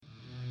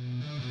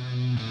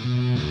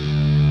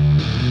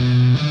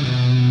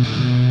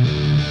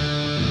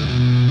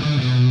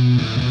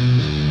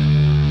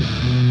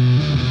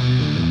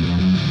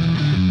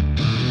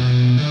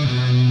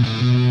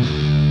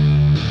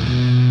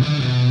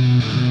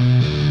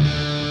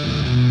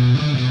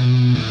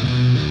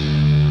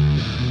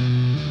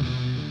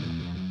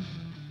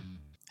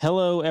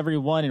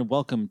everyone, and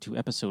welcome to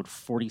episode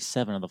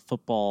 47 of the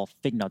Football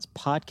Fig Nuts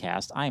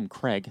podcast. I am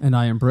Craig. And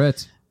I am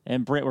Britt.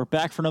 And Britt, we're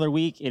back for another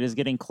week. It is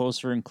getting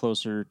closer and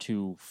closer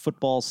to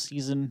football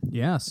season.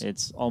 Yes.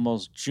 It's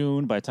almost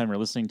June. By the time you're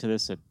listening to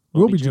this, it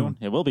will be June.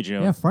 It will be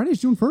June. Yeah,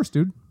 Friday's June 1st,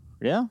 dude.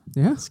 Yeah?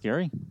 Yeah. It's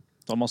scary.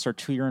 It's almost our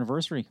 2-year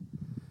anniversary.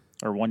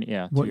 Or one,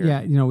 yeah. Well, 2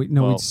 year. yeah,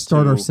 we'd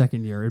start our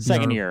second year. It'd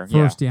second be year, our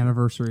first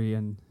anniversary.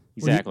 And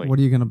exactly. What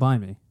are you going to buy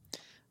me?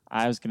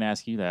 I was going to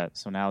ask you that,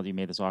 so now you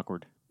made this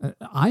awkward.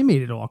 I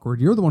made it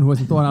awkward. You're the one who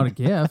hasn't thrown out a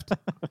gift.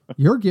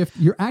 Your gift,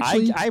 you're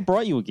actually... I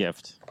brought you a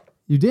gift.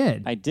 You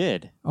did? I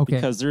did. Okay.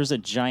 Because there's a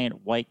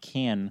giant white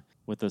can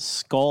with a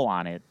skull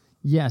on it.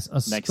 Yes,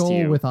 a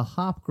skull with a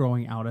hop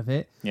growing out of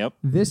it. Yep.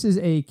 This is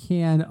a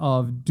can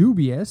of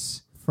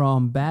Dubious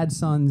from Bad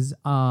Sons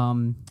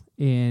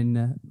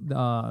in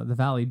the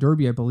Valley,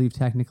 Derby, I believe,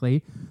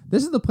 technically.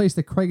 This is the place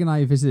that Craig and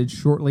I visited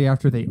shortly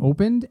after they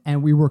opened,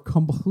 and we were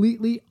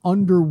completely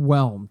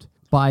underwhelmed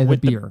by the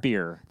beer.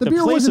 The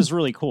beer place is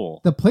really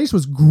cool. The place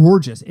was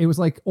gorgeous. It was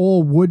like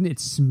all wooden. It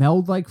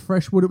smelled like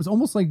fresh wood. It was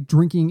almost like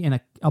drinking in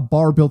a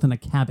bar built in a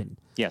cabin.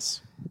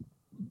 Yes.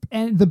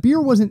 And the beer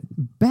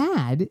wasn't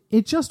bad.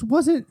 It just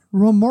wasn't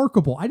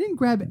remarkable. I didn't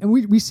grab it. And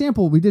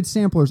we did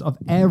samplers of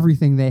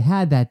everything they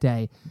had that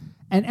day.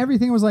 And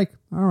everything was like,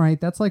 all right,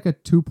 that's like a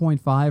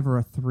 2.5 or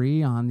a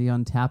 3 on the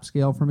Untapped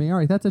scale for me. All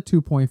right, that's a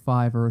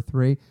 2.5 or a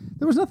 3.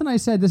 There was nothing I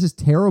said, this is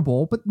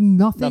terrible, but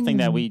nothing... Nothing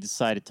that we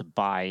decided to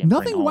buy. And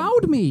nothing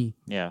wowed me.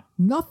 Yeah.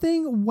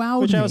 Nothing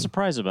wowed me. Which I was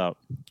surprised about.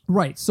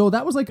 Right, so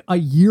that was like a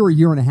year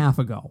and a half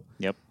ago.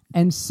 Yep.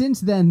 And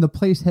since then, the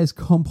place has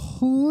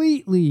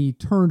completely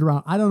turned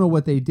around. I don't know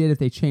what they did, if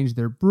they changed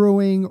their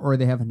brewing or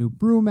they have a new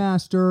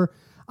brewmaster.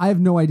 I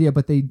have no idea,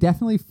 but they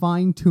definitely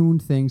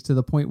fine-tuned things to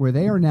the point where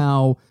they are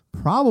now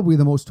probably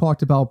the most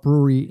talked about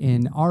brewery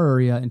in our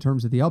area in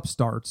terms of the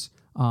upstarts.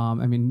 I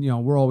mean,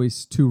 we're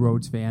always Two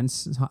Roads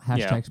fans.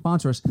 Hashtag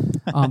sponsor us.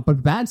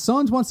 But Bad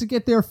Sons wants to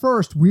get there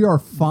first. We are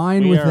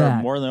fine with that. We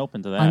are more than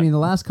open to that. I mean, the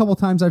last couple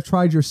times I've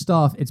tried your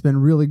stuff, it's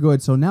been really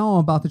good. So now I'm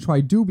about to try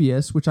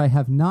Dubious, which I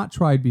have not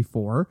tried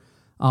before.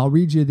 I'll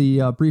read you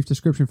the brief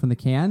description from the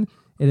can.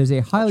 It is a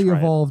highly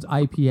evolved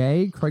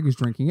IPA. Craig is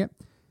drinking it.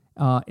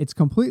 It's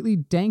completely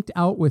danked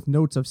out with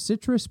notes of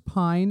citrus,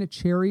 pine,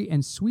 cherry,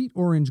 and sweet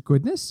orange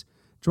goodness.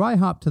 Dry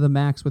hop to the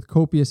max with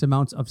copious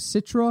amounts of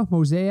Citra,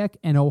 Mosaic,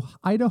 and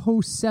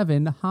Idaho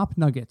 7 hop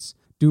nuggets.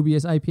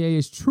 Dubious IPA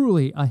is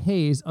truly a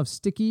haze of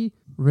sticky,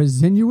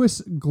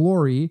 resinous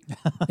glory.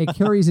 It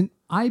carries an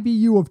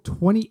IBU of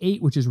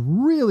 28, which is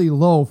really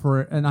low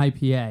for an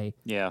IPA.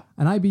 Yeah.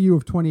 An IBU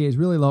of 28 is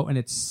really low, and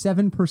it's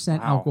 7%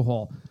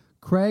 alcohol.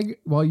 Craig,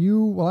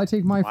 while I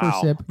take my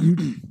first sip,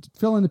 you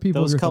fill in the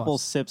people. Those couple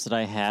sips that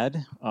I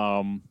had,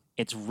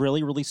 it's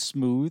really, really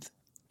smooth.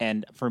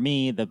 And for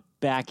me, the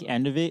back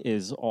end of it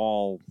is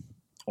all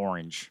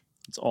orange.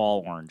 It's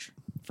all orange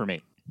for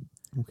me.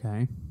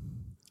 Okay.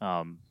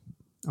 I'm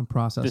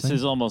processing. This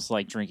is almost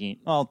like drinking.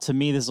 Well, to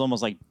me, this is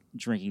almost like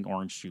drinking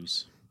orange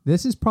juice.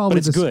 This is probably.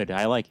 But it's good.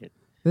 I like it.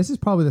 This is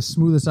probably the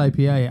smoothest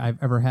IPA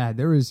I've ever had.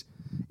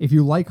 If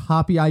you like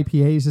hoppy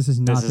IPAs, this is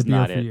not the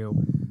beer for you.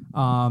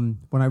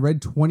 When I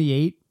read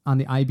 28 on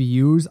the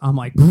IBUs, I'm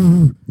like,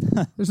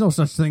 there's no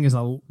such thing as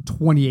a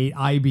 28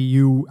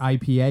 IBU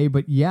IPA,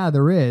 but yeah,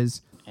 there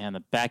is. And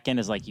the back end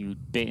is like you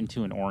bit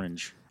into an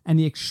orange. And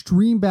the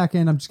extreme back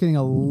end, I'm just getting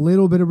a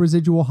little bit of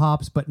residual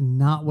hops, but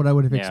not what I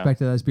would have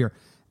expected as beer.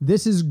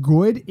 This is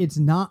good. It's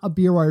not a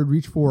beer I would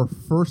reach for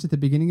first at the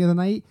beginning of the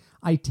night.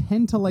 I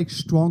tend to like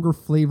stronger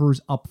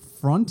flavors up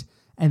front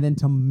and then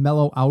to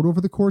mellow out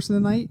over the course of the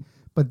night.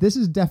 But this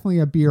is definitely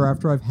a beer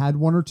after I've had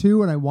one or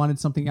two and I wanted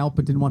something else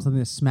but didn't want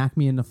something to smack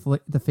me in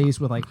the face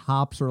with like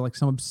hops or like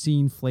some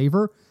obscene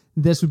flavor.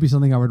 This would be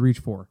something I would reach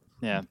for.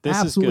 Yeah, this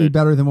absolutely is good.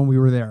 Better than when we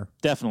were there.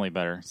 Definitely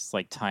better. It's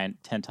like 10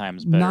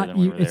 times better than when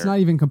we were there. It's not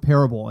even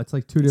comparable. It's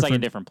like It's like a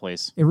different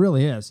place. It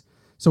really is.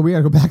 So we got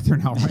to go back there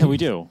now, right? We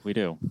do.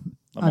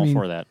 I'm all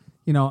for that.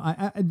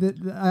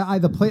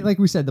 The place, like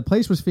we said, the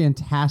place was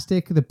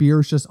fantastic. The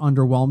beers just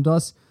underwhelmed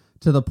us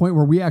to the point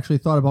where we actually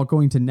thought about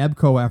going to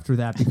Nebco after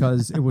that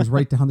because it was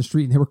right down the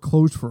street and they were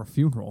closed for a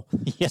funeral.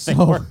 Yeah, they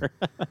were.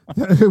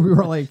 We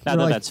were like... Not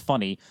that that's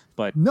funny,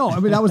 but... No,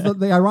 I mean, that was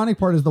the ironic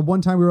part is the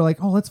one time we were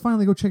like, oh, let's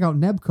finally go check out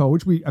Nebco,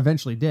 which we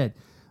eventually did.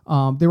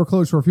 They were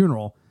closed for a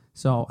funeral.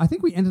 So I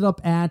think we ended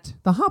up at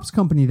the Hops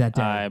Company that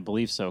day. I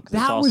believe so,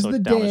 because it's also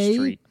down the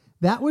street.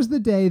 That was the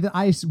day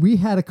that we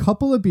had a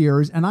couple of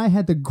beers, and I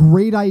had the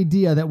great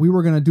idea that we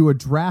were going to do a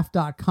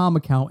draft.com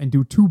account and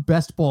do 2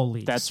 best ball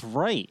leagues. That's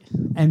right.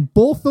 And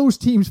both those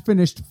teams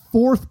finished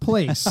 4th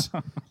place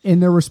in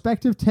their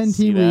respective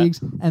 10-team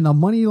leagues, and the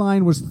money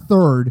line was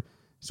 3rd,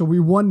 so we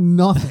won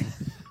nothing.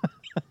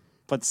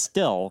 But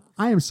still.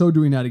 I am so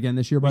doing that again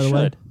this year, by the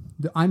way.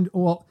 And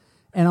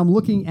I'm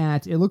looking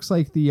at, it looks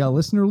like the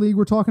listener league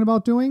we're talking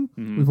about doing.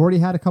 Mm-hmm. We've already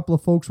had a couple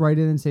of folks write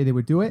in and say they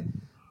would do it.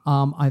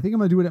 I think I'm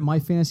going to do it at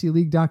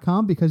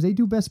myfantasyleague.com because they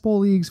do best ball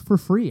leagues for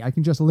free. I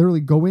can just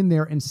literally go in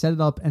there and set it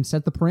up and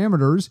set the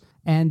parameters.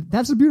 And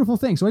that's a beautiful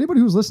thing. So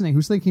anybody who's listening,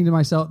 who's thinking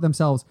to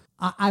themselves,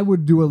 I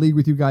would do a league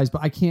with you guys,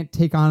 but I can't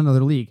take on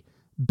another league.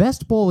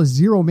 Best ball is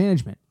zero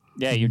management.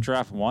 Yeah, you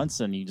draft once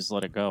and you just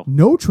let it go.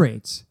 No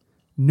trades,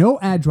 no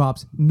ad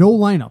drops, no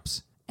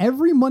lineups.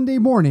 Every Monday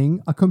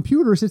morning, a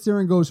computer sits there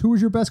and goes, who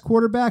is your best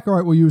quarterback? All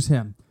right, we'll use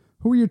him.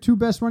 Who are your 2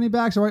 best running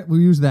backs? All right, we'll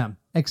use them,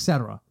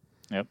 etc.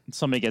 Yep.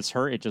 Somebody gets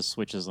hurt, it just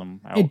switches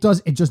them out.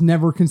 It just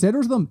never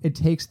considers them. It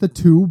takes the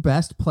 2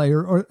 best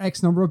player or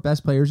X number of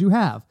best players you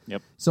have.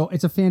 Yep. So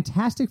it's a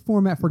fantastic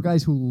format for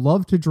guys who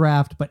love to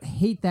draft but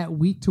hate that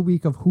week to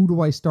week of who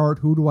do I start,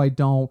 who do I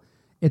don't.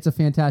 It's a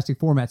fantastic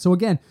format. So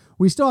again,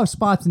 we still have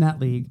spots in that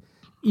league.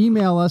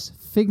 Email us,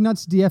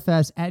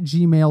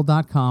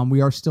 fignutsdfs@gmail.com.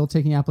 We are still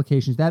taking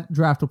applications. That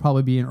draft will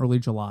probably be in early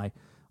July.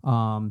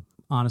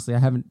 Honestly, I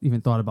haven't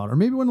even thought about it. Or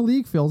maybe when the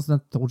league fills, then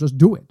we'll just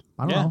do it.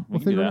 I don't know. We'll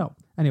figure it out.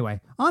 Anyway,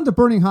 on to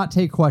burning hot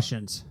take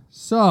questions.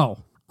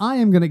 So I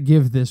am going to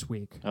give this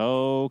week.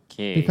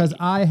 Okay. Because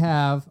I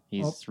have...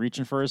 He's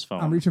reaching for his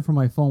phone. I'm reaching for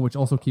my phone, which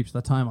also keeps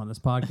the time on this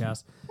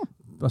podcast.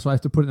 So I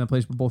have to put it in a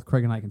place where both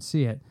Craig and I can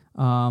see it.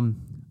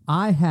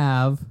 I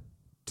have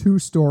 2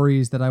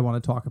 stories that I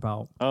want to talk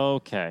about.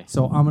 Okay.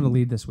 So I'm going to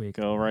lead this week.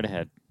 Go right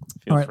ahead.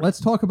 All right, let's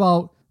talk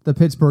about the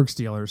Pittsburgh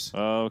Steelers.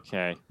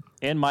 Okay.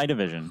 In my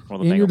division.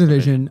 Well, in your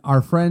division,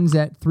 our friends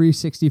at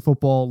 360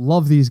 Football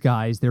love these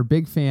guys. They're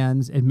big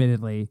fans,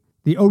 admittedly.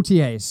 The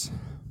OTAs.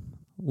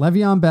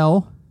 Le'Veon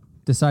Bell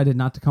decided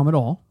not to come at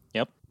all.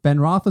 Yep. Ben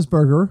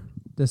Roethlisberger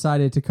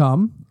decided to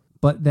come,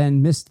 but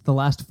then missed the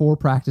last 4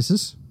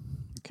 practices.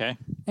 Okay.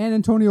 And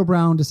Antonio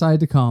Brown decided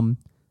to come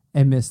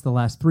and missed the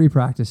last 3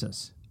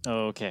 practices.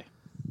 Okay.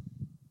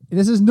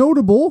 This is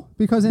notable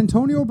because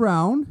Antonio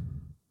Brown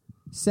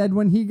said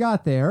when he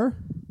got there,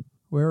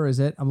 where is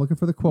it? I'm looking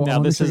for the quote. Now,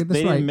 they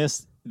didn't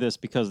miss this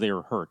because they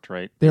were hurt,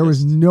 right? There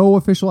was no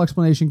official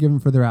explanation given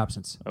for their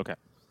absence. Okay.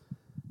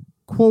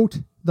 Quote,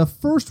 the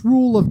first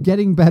rule of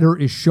getting better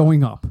is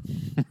showing up.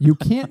 You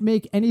can't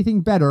make anything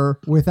better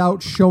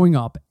without showing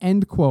up.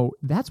 End quote.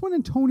 That's what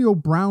Antonio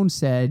Brown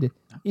said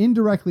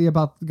indirectly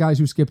about the guys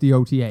who skipped the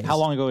OTAs. How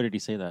long ago did he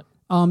say that?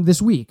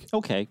 This week.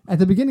 Okay. At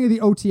the beginning of the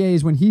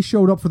OTAs when he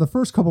showed up for the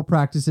first couple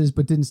practices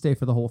but didn't stay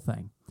for the whole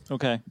thing.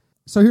 Okay.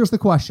 So here's the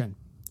question.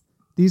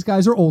 These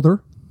guys are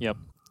older. Yep.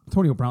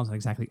 Antonio Brown's not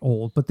exactly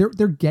old, but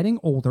they're getting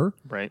older.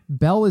 Right.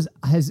 Bell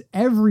has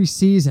every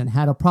season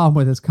had a problem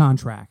with his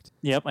contract.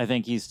 Yep. I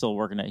think he's still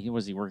working at.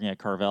 Was he working at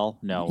Carvel?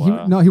 No.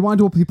 He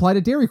wanted to apply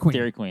to Dairy Queen.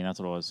 Dairy Queen. That's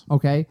what it was.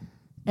 Okay.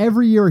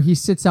 Every year he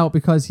sits out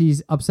because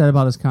he's upset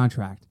about his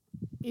contract.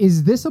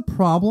 Is this a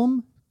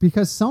problem?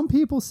 Because some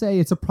people say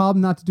it's a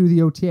problem not to do the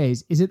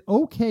OTAs. Is it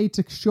okay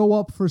to show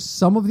up for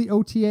some of the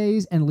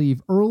OTAs and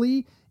leave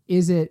early?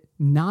 Is it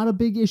not a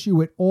big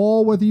issue at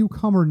all whether you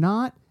come or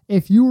not?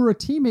 If you were a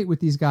teammate with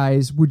these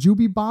guys, would you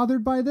be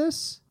bothered by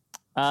this?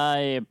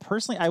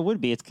 Personally, I would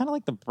be. It's kind of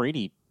like the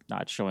Brady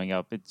not showing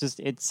up.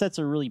 It sets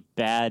a really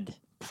bad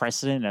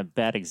precedent and a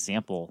bad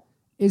example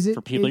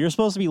for people. You're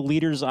supposed to be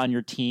leaders on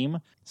your team.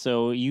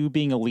 So you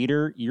being a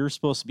leader, you're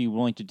supposed to be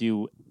willing to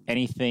do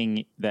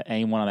anything that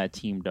anyone on that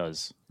team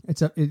does.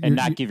 And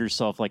not give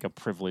yourself like a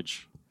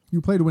privilege.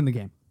 You play to win the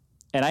game.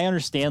 And I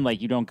understand,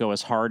 like, you don't go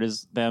as hard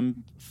as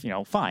them,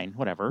 fine,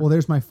 whatever. Well,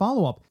 there's my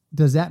follow-up.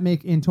 Does that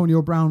make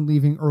Antonio Brown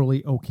leaving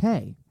early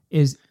okay?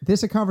 Is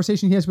this a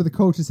conversation he has with the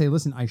coach and say,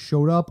 listen, I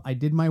showed up, I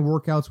did my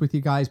workouts with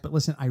you guys, but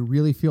listen, I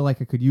really feel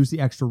like I could use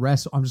the extra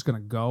rest, so I'm just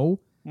going to go?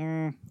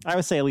 I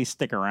would say at least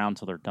stick around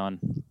till they're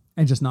done.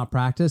 And just not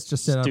practice?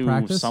 Just sit out of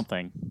practice? Do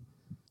something.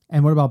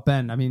 And what about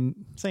Ben? I mean...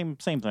 Same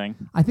thing.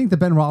 I think the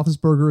Ben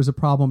Roethlisberger is a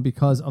problem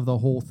because of the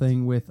whole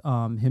thing with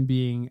him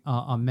being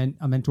a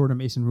mentor to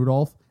Mason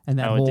Rudolph. And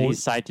that did he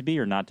decide to be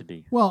or not to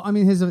be? Well, I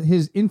mean,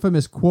 his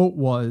infamous quote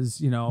was,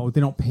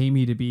 they don't pay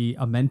me to be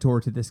a mentor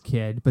to this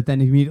kid. But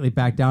then immediately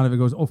back down and it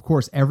goes, of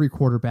course, every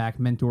quarterback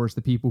mentors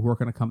the people who are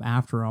going to come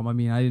after him. I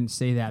mean, I didn't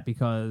say that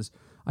because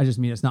I just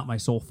mean it's not my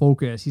sole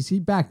focus. He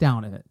backed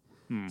down of it.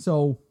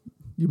 So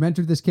you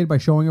mentored this kid by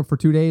showing up for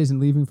 2 days and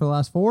leaving for the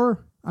last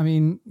 4? I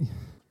mean...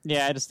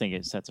 Yeah, I just think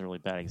it sets a really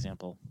bad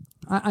example.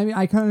 I mean,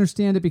 I can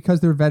understand it because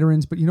they're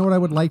veterans, but you know what I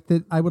would like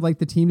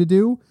the team to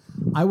do?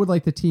 I would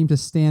like the team to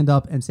stand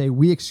up and say,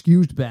 we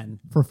excused Ben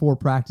for 4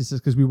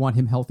 practices because we want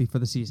him healthy for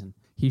the season.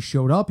 He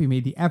showed up, he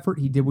made the effort,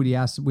 he did what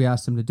we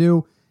asked him to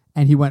do,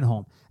 and he went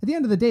home. At the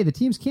end of the day, the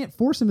teams can't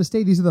force him to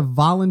stay. These are the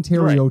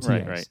voluntary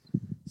OTAs. Right.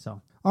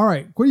 So, all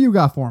right, what do you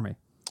got for me?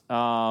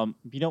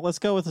 Let's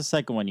go with the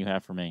second one you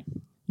have for me.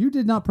 You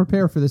did not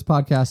prepare for this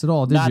podcast at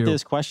all, did you? Not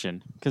this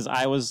question, because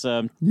I was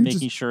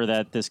making sure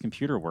that this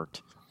computer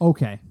worked.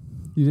 Okay.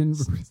 You didn't...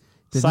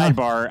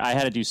 Sidebar, I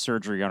had to do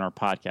surgery on our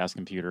podcast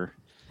computer.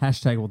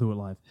 Hashtag we'll do it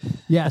live.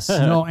 Yes,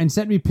 no, and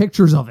sent me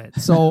pictures of it.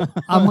 So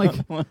I'm like,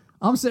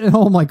 I'm sitting at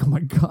home like, oh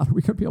my God, are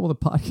we going to be able to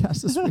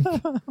podcast this week?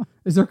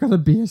 Is there going to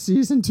be a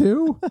season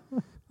 2?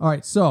 All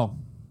right, so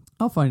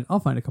I'll find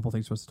a couple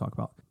things for us to talk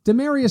about.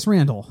 Demarius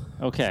Randall.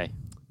 Okay.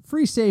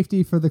 Free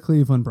safety for the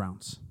Cleveland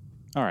Browns.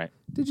 All right.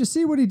 Did you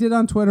see what he did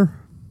on Twitter?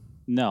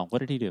 No. What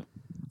did he do?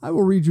 I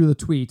will read you the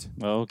tweet.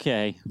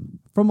 Okay.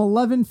 From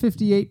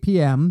 11:58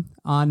 p.m.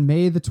 on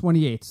May the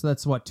 28th. So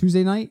that's what,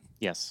 Tuesday night?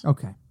 Yes.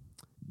 Okay.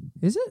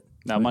 Is it?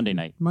 No, Monday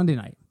night. Monday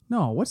night.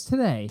 No, what's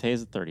today?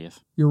 Today's the 30th.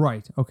 You're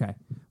right. Okay.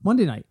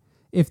 Monday night.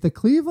 If the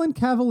Cleveland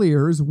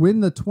Cavaliers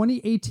win the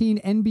 2018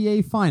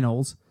 NBA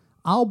Finals,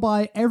 I'll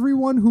buy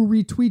everyone who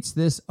retweets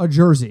this a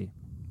jersey.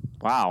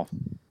 Wow.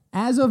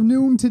 As of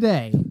noon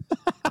today,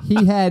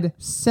 he had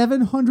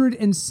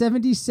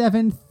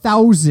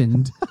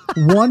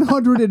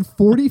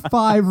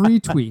 777,145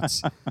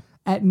 retweets.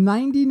 At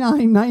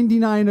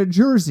 $99.99 a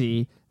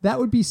jersey, that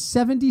would be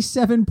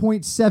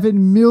 $77.7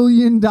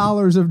 million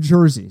of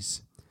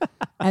jerseys.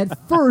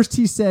 At first,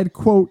 he said,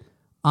 quote,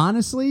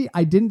 honestly,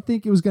 I didn't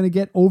think it was going to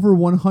get over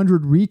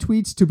 100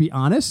 retweets, to be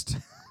honest.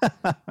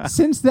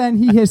 Since then,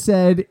 he has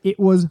said it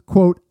was,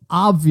 quote,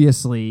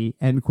 obviously,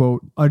 end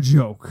quote, a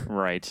joke.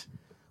 Right.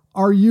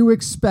 Are you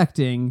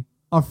expecting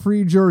a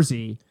free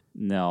jersey?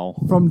 No.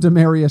 From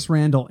Demarius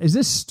Randall? Is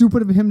this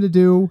stupid of him to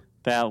do?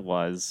 That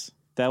was,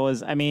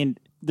 I mean,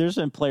 there's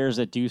been players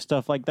that do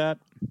stuff like that,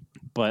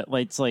 but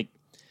it's like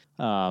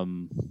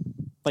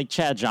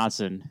Chad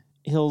Johnson.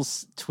 He'll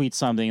tweet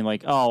something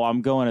like, oh,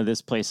 I'm going to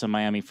this place in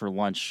Miami for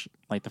lunch.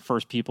 Like the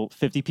first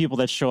 50 people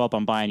that show up,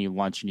 I'm buying you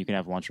lunch and you can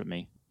have lunch with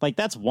me. Like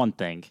that's one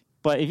thing.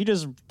 But if you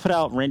just put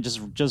out,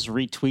 just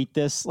retweet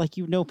this,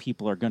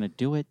 people are going to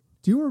do it.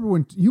 Do you remember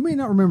when, you may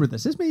not remember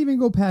this. This may even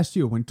go past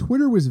you. When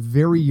Twitter was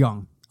very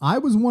young, I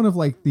was one of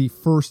the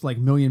first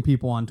million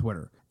people on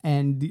Twitter.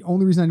 And the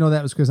only reason I know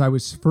that was because I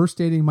was first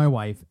dating my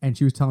wife and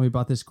she was telling me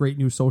about this great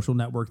new social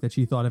network that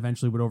she thought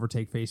eventually would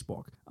overtake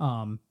Facebook.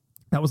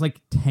 That was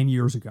 10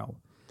 years ago.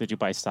 Did you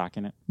buy stock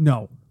in it?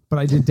 No, but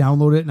I did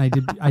download it and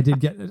I did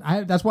get it.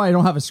 That's why I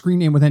don't have a screen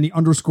name with any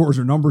underscores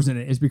or numbers in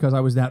it, is because I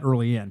was that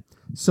early in.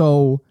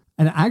 So,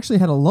 and I actually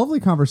had a lovely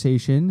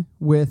conversation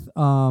with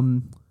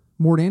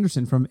Mort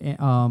Anderson from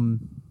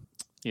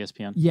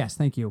ESPN. Yes,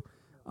 thank you.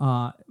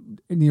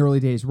 In the early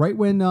days, right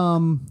when,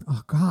 oh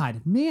God,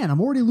 man, I'm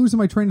already losing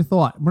my train of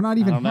thought. We're not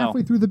even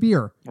halfway through the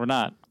beer. We're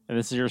not.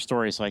 This is your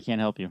story, so I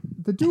can't help you.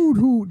 The dude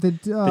who, the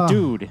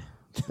dude.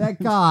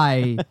 That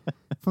guy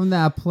from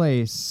that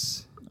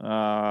place.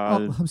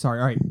 I'm sorry.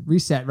 All right.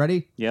 Reset.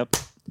 Ready? Yep.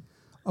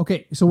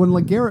 Okay. So when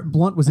LeGarrette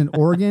Blount was in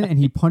Oregon and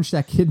he punched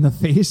that kid in the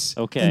face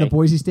in the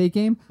Boise State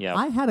game,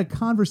 I had a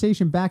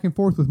conversation back and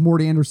forth with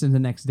Mort Anderson the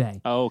next day.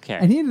 Okay.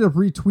 And he ended up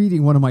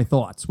retweeting one of my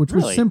thoughts, which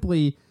was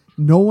simply,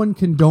 no one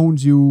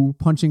condones you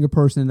punching a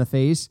person in the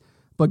face.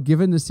 But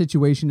given the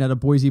situation that a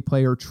Boise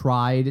player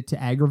tried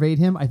to aggravate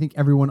him, I think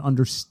everyone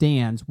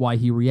understands why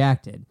he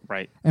reacted.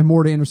 Right. And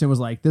Mort Anderson was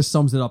like, this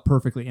sums it up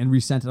perfectly, and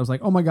resent it. I was like,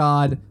 oh my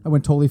God. I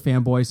went totally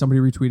fanboy. Somebody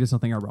retweeted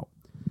something I wrote.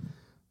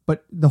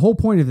 But the whole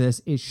point of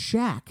this is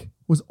Shaq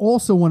was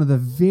also one of the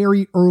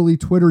very early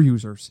Twitter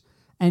users.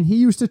 And he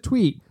used to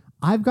tweet,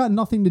 I've got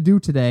nothing to do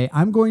today.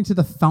 I'm going to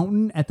the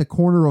fountain at the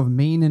corner of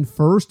Main and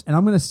First, and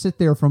I'm going to sit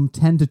there from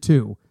 10 to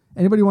 2.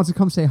 Anybody wants to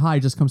come say hi,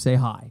 just come say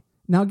hi.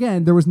 Now,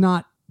 again, there was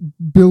not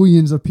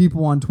billions of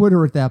people on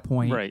Twitter at that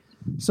point. Right.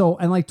 So,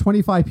 and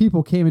 25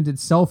 people came and did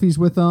selfies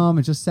with him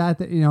and just sat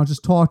there,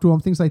 just talked to him,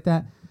 things like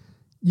that.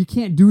 You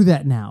can't do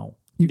that now.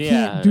 You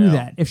can't do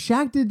that. If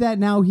Shaq did that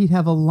now, he'd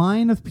have a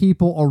line of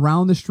people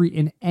around the street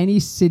in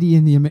any city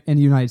in the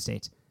United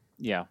States.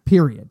 Yeah.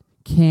 Period.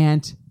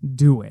 Can't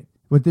do it.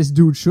 What this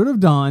dude should have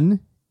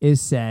done is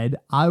said,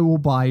 I will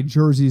buy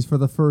jerseys for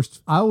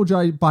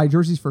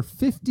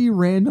 50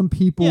 random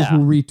people who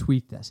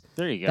retweet this.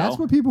 There you go. That's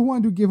what people who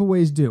want to do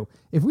giveaways do.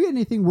 If we had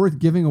anything worth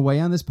giving away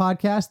on this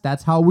podcast,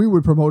 that's how we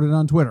would promote it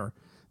on Twitter.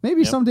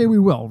 Maybe someday we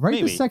will. Right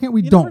this second,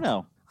 we don't. Never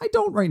know. I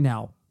don't right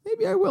now.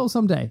 Maybe I will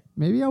someday.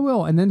 Maybe I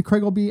will. And then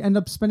Craig will end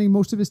up spending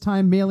most of his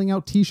time mailing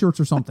out T-shirts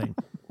or something.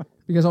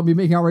 Because I'll be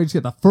making outrageous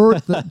get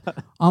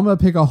I'm going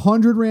to pick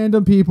 100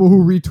 random people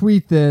who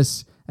retweet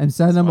this and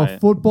send them a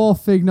Football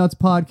Fig Nuts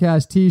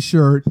podcast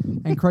T-shirt.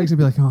 And Craig's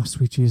going to be like, oh,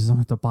 sweet Jesus, I'm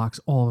going to have to box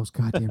all those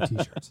goddamn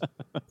T-shirts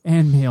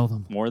and mail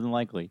them. More than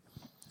likely.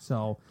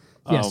 So,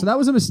 so that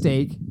was a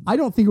mistake. I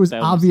don't think it was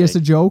obvious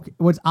a joke.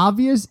 What's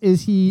obvious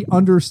is he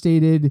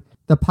understated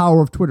the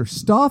power of Twitter.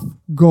 Stuff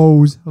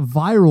goes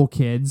viral,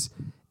 kids.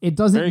 It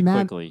doesn't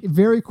matter.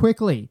 Very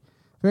quickly.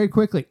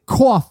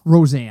 Cough,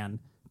 Roseanne.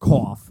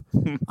 Cough.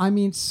 I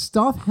mean,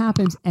 stuff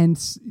happens and,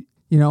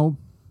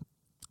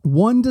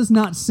 one does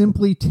not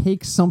simply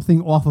take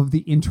something off of the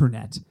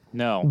internet.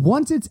 No.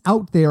 Once it's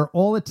out there,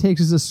 all it takes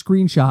is a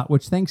screenshot,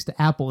 which thanks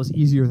to Apple is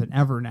easier than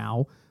ever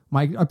now.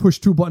 I push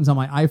 2 buttons on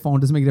my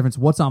iPhone. Doesn't make a difference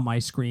what's on my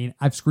screen.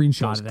 I've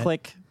screenshotted it.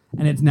 Click.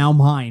 And it's now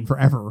mine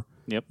forever.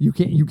 Yep. You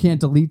can't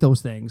delete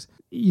those things.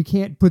 You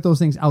can't put those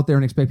things out there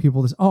and expect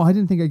people to, I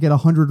didn't think I'd get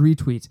 100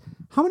 retweets.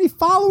 How many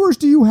followers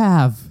do you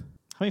have?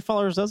 How many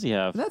followers does he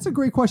have? That's a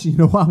great question. You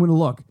know what? I'm going to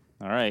look.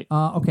 All right.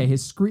 Okay,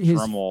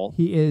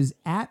 he is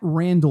at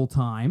Randall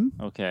Time.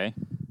 Okay.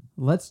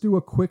 Let's do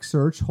a quick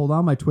search. Hold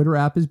on, my Twitter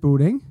app is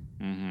booting.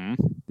 Mm-hmm.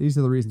 These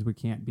are the reasons we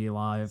can't be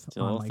live.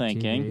 Still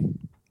thinking. TV.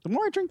 The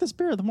more I drink this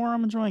beer, the more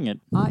I'm enjoying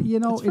it.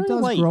 It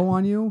does grow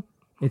on you.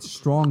 It's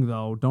strong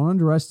though. Don't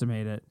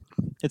underestimate it.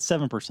 It's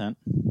 7%.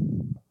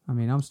 I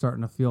mean, I'm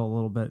starting to feel a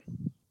little bit.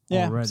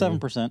 Yeah, already.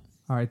 7%.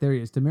 All right, there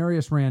he is.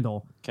 Demarius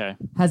Randall. Okay.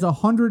 Has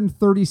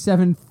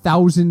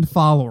 137,000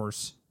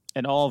 followers.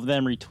 And all of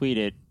them retweet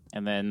it,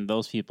 and then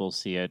those people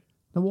see it.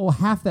 Well,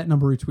 half that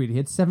number retweeted. He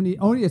had 70.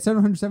 Oh, he had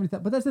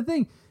 770,000. But that's the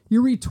thing.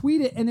 You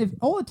retweet it, and if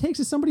all it takes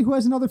is somebody who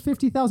has another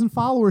 50,000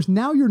 followers,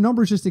 now your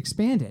number's just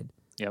expanded.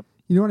 Yep.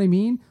 You know what I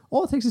mean?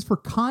 All it takes is for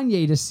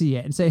Kanye to see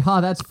it and say, "Ha,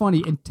 that's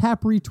funny," and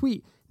tap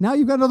retweet. Now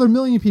you've got another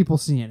million people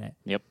seeing it.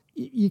 Yep.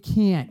 You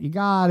can't. You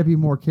got to be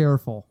more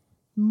careful.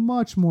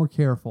 Much more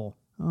careful.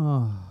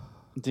 Oh.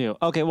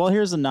 Okay, well,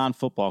 here's a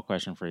non-football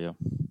question for you.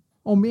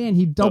 Oh, man,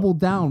 he doubled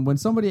down. When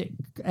somebody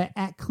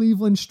at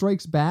Cleveland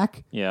Strikes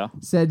Back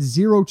said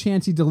 0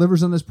 chance he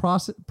delivers on this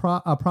promise, he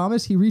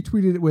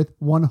retweeted it with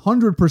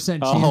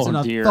 100% chance and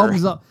a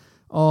thumbs up.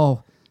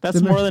 Oh,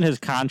 that's more than his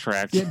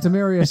contract. Yeah,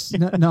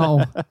 Demarius,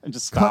 no.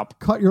 Just stop.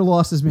 Cut your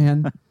losses,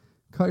 man.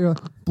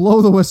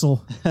 Blow the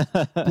whistle.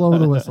 Blow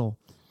the whistle.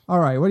 All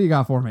right, what do you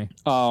got for me?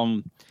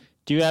 Do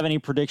you have any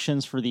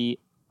predictions for the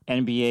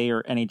NBA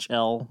or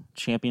NHL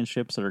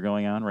championships that are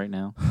going on right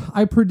now?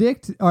 I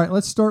predict. All right,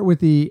 let's start with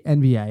the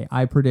NBA.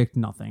 I predict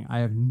nothing. I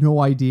have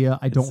no idea.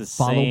 I don't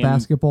follow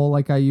basketball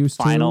like I used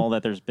to. Final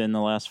that there's been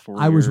the last 4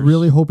 years. I was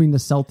really hoping the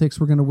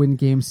Celtics were going to win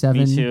Game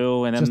 7. Me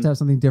too. And just to have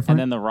something different. And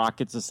then the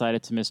Rockets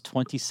decided to miss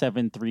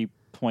 27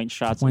 3-point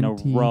shots in a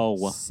row.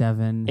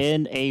 27.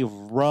 In a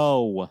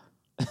row.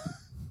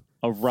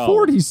 A row.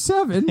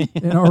 47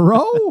 in a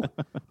row?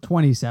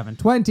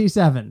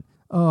 27.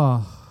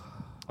 Oh.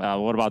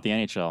 What about the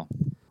NHL?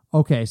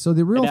 Okay, so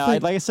the real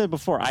thing... Like I said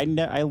before, I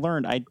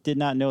learned, I did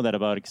not know that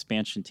about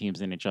expansion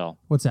teams in NHL.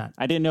 What's that?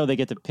 I didn't know they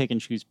get to pick and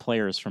choose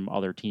players from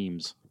other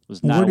teams.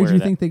 Where did you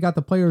think they got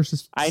the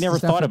players? I never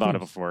thought about it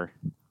before.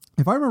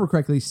 If I remember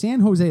correctly,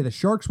 San Jose, the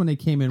Sharks, when they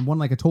came in, won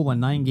like a total of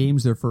 9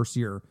 games their first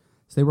year.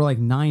 So they were like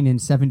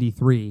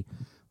 9-73.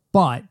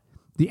 But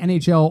the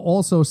NHL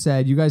also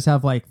said, you guys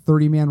have like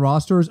 30-man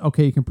rosters.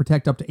 Okay, you can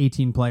protect up to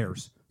 18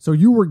 players. So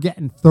you were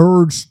getting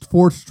third,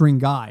 fourth string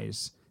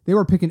guys. They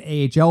were picking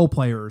AHL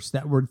players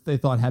that they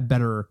thought had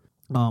better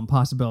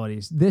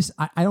possibilities.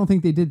 I don't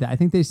think they did that. I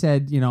think they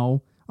said,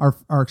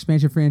 our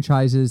expansion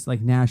franchises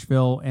like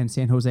Nashville and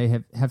San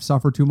Jose have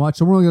suffered too much,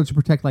 so we're only going to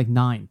protect like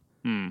 9,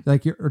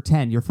 or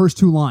 10. Your first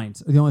 2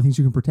 lines are the only things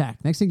you can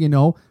protect. Next thing you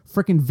know,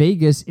 frickin'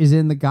 Vegas is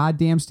in the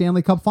goddamn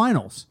Stanley Cup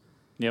Finals.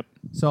 Yep.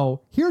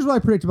 So here's what I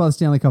predict about the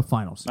Stanley Cup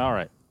Finals. All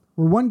right.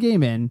 We're 1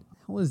 game in.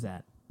 How is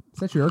that? Is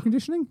that your air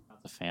conditioning?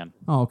 A fan.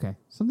 Oh, okay.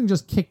 Something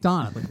just kicked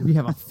on. Like, we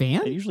have a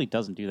fan? It usually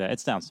doesn't do that.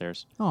 It's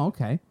downstairs. Oh,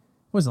 okay.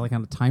 Was it like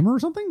on a timer or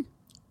something?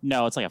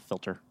 No, it's like a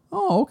filter.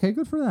 Oh, okay.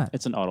 Good for that.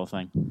 It's an auto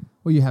thing.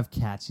 Well, you have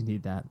cats. You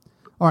need that.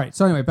 All right.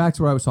 So anyway, back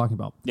to what I was talking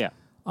about. Yeah.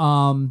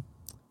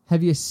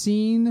 Have you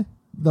seen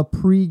the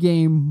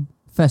pregame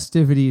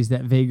festivities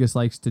that Vegas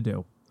likes to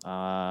do?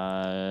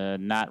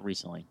 Not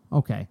recently.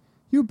 Okay.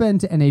 You've been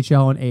to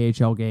NHL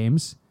and AHL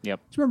games. Yep.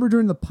 Do you remember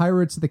during the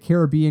Pirates of the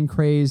Caribbean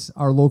craze,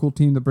 our local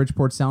team, the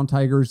Bridgeport Sound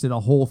Tigers, did a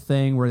whole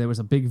thing where there was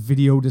a big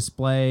video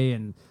display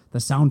and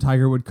the Sound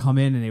Tiger would come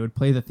in and they would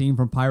play the theme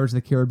from Pirates of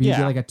the Caribbean.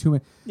 Yeah. Like a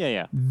 2-minute.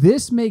 Yeah.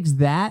 This makes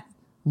that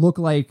look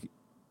like,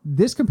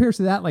 this compares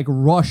to that like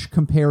Rush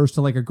compares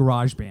to like a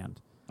garage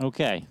band.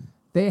 Okay.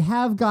 They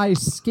have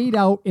guys skate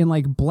out in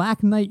like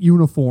Black Knight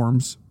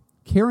uniforms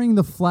carrying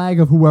the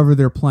flag of whoever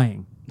they're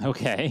playing.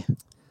 Okay.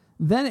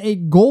 Then a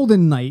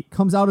Golden Knight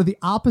comes out of the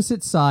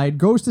opposite side,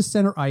 goes to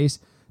center ice,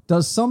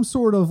 does some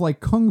sort of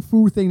like kung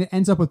fu thing that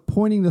ends up with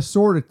pointing the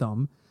sword at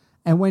them.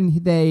 And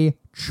when they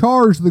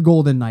charge the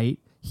Golden Knight,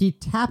 he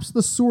taps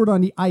the sword on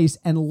the ice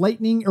and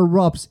lightning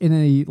erupts in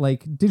a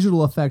like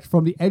digital effect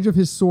from the edge of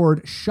his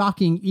sword,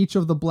 shocking each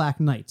of the Black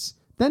Knights.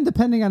 Then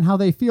depending on how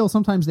they feel,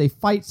 sometimes they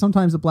fight,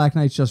 sometimes the Black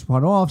Knights just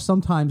run off,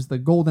 sometimes the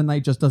Golden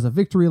Knight just does a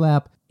victory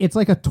lap. It's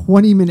like a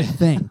 20-minute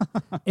thing.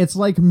 It's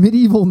like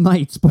medieval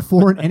knights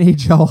before an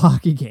NHL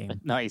hockey game.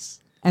 Nice.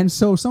 And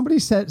so somebody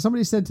said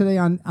today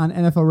on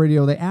NFL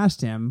radio, they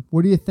asked him,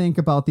 what do you think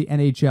about the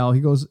NHL? He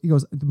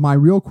goes, my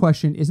real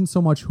question isn't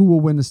so much who will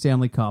win the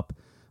Stanley Cup.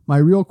 My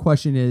real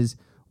question is,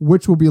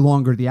 which will be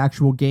longer, the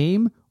actual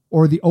game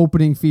or the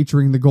opening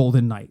featuring the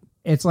Golden Knight?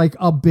 It's like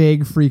a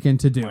big freaking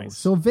to-do. Nice.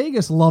 So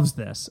Vegas loves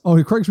this.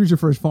 Oh, Craig's reaching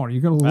for his phone. Are you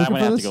going to look for this? I'm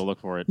going to have to go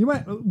look for it. You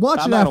might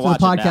watch it after the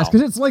podcast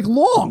because it's like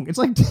long. It's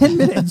like 10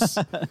 minutes.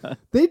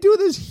 They do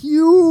this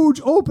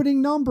huge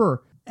opening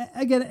number.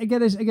 Again,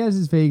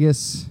 it's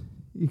Vegas.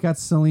 You got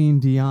Celine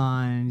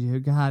Dion. You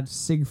got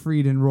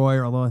Siegfried and Roy,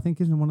 although I think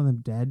isn't one of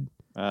them dead?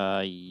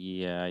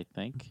 Yeah, I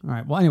think. All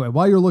right. Well, anyway,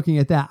 while you're looking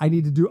at that, I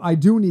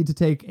do need to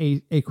take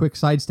a quick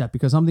sidestep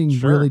because something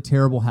really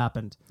terrible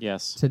happened.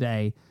 Yes.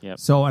 Today. Yep.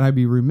 So, and I'd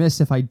be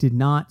remiss if I did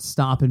not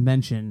stop and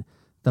mention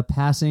the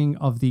passing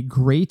of the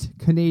great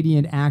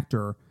Canadian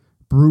actor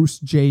Bruce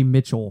J.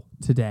 Mitchell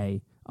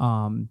today.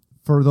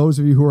 For those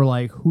of you who are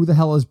like, who the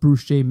hell is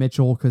Bruce J.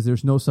 Mitchell? Because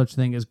there's no such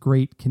thing as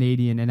great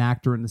Canadian and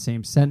actor in the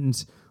same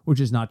sentence, which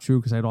is not true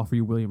because I'd offer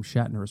you William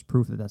Shatner as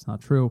proof that that's not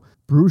true.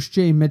 Bruce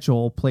J.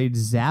 Mitchell played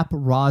Zap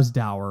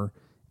Rosdower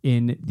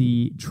in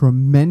the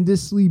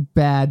tremendously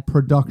bad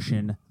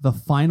production, The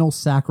Final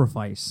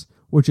Sacrifice,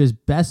 which is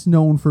best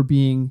known for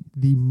being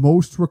the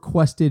most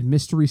requested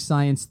Mystery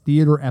Science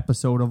Theater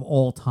episode of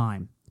all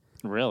time.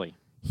 Really?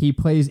 He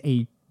plays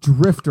a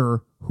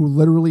drifter who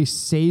literally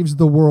saves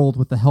the world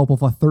with the help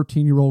of a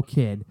 13-year-old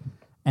kid,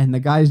 and the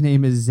guy's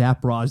name is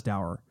Zap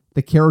Rosdower.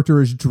 The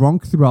character is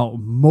drunk throughout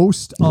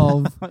most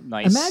of...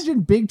 Nice.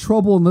 Imagine Big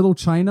Trouble in Little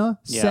China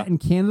set in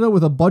Canada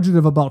with a budget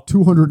of about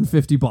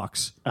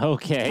 $250.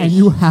 Okay. And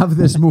you have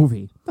this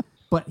movie.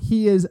 But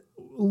he is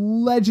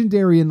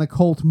legendary in the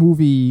cult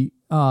movie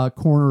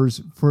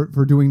corners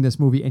for doing this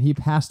movie, and he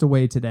passed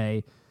away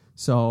today.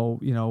 So,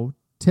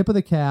 tip of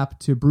the cap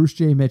to Bruce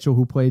J. Mitchell,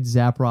 who played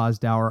Zap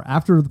Rosdower.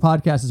 After the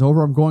podcast is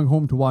over, I'm going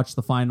home to watch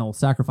The Final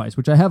Sacrifice,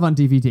 which I have on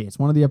DVD. It's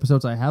one of the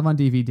episodes I have on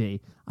DVD.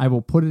 I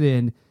will put it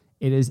in.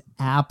 It is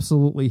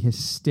absolutely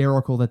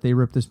hysterical that they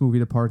ripped this movie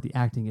apart. The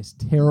acting is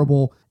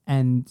terrible.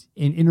 And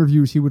in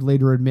interviews, he would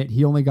later admit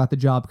he only got the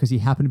job because he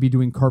happened to be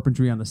doing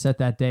carpentry on the set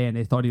that day, and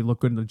they thought he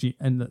looked good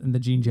in the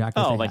jean jacket.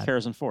 Oh, like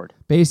Harrison Ford.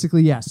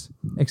 Basically, yes,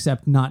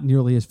 except not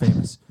nearly as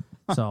famous.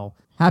 So,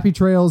 happy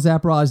trails,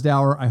 Zap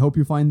Rosdower. I hope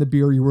you find the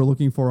beer you were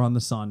looking for on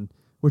the sun,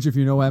 which if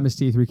you know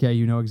MST3K,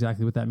 you know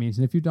exactly what that means.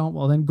 And if you don't,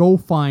 well, then go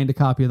find a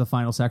copy of The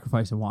Final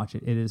Sacrifice and watch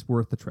it. It is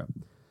worth the trip.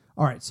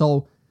 All right,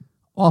 so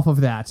off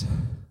of that...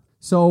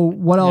 So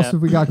what else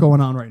have we got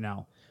going on right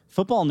now?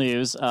 Football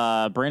news.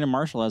 Brandon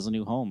Marshall has a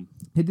new home.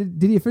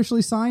 Did he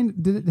officially sign?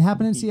 Did it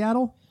happen in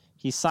Seattle?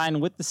 He signed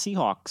with the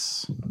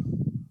Seahawks.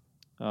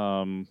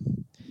 I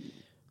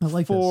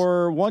like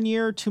for this. 1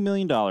 year, $2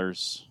 million. All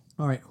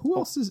right. Who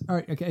else is... All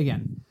right. Okay,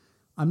 again,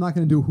 I'm not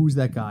going to do who's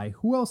that guy.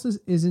 Who else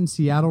is in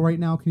Seattle right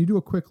now? Can you do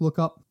a quick look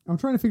up? I'm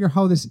trying to figure out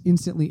how this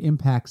instantly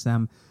impacts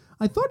them.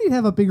 I thought he'd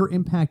have a bigger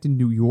impact in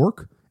New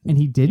York. And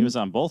he didn't. He was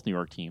on both New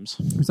York teams.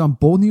 He was on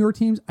both New York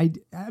teams. I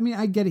mean,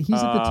 I get it. He's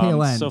at the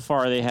tail end. So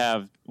far, they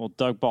have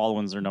Doug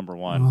Baldwin's their number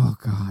one. Oh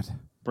God.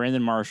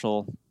 Brandon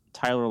Marshall,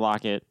 Tyler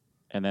Lockett,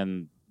 and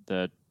then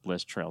the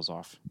list trails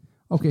off.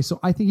 Okay, so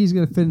I think he's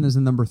going to fit in as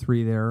a number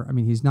 3 there. I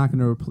mean, he's not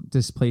going to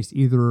displace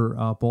either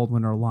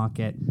Baldwin or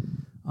Lockett.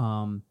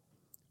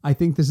 I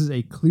think this is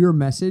a clear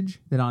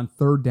message that on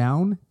third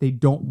down, they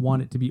don't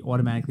want it to be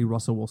automatically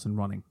Russell Wilson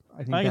running.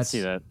 I can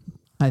see that.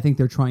 I think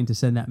they're trying to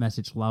send that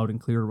message loud and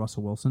clear to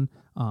Russell Wilson.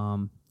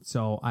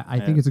 So I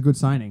think it's a good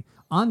signing.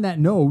 On that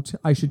note,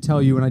 I should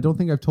tell you, and I don't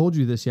think I've told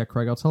you this yet,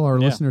 Craig. I'll tell our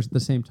listeners at the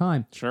same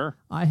time. Sure.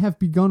 I have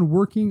begun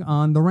working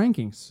on the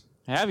rankings.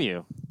 Have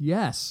you?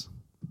 Yes.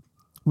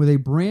 With a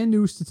brand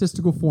new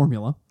statistical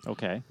formula.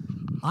 Okay.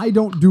 I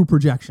don't do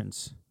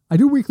projections. I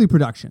do weekly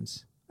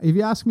productions. If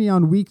you ask me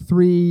on week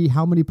 3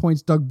 how many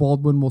points Doug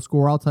Baldwin will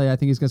score, I'll tell you I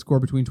think he's going to score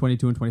between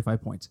 22 and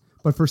 25 points.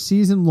 But for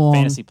season long...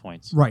 Fantasy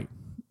points. Right.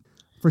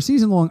 For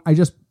season long, I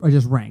just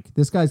rank.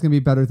 This guy's going to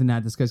be better than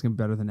that. This guy's going to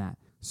be better than that.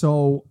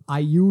 So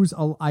I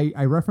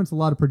reference a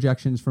lot of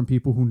projections from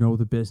people who know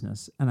the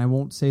business, and I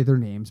won't say their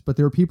names, but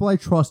there are people I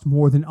trust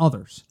more than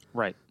others.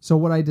 Right. So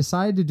what I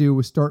decided to do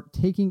was start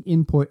taking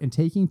input and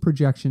taking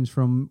projections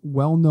from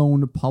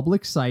well-known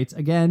public sites.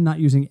 Again, not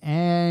using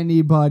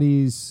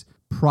anybody's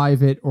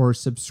private or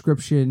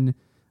subscription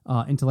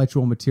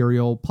intellectual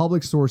material.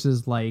 Public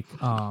sources like,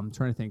 I'm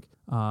trying to think,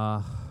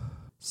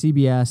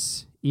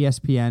 CBS,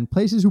 ESPN,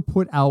 places who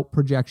put out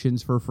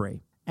projections for free.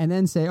 And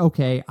then say,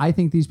 okay, I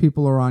think these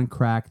people are on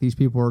crack. These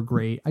people are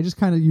great. I just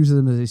kind of use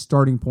them as a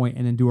starting point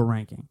and then do a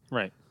ranking.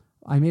 Right.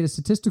 I made a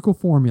statistical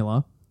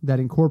formula that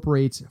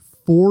incorporates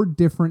 4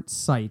 different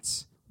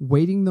sites,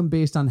 weighting them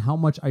based on how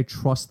much I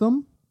trust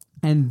them,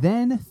 and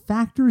then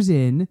factors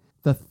in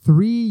the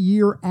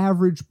 3-year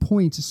average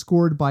points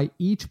scored by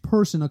each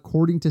person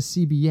according to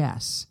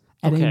CBS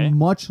at a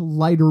much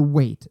lighter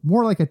weight,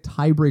 more like a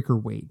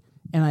tiebreaker weight.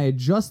 And I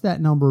adjust that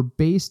number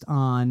based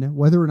on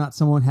whether or not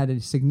someone had a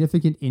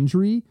significant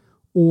injury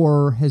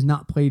or has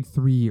not played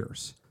 3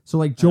 years. So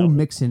like Joe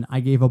Mixon, I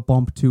gave a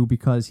bump to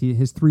because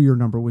his 3-year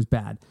number was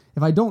bad.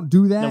 If I don't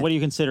do that... Now, what do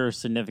you consider a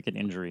significant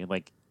injury?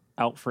 Like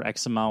out for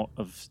X amount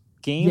of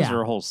games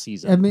or a whole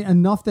season? I mean,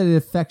 enough that it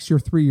affects your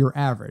 3-year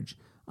average.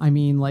 I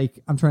mean, like,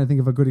 I'm trying to think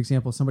of a good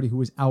example of somebody who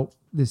was out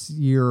this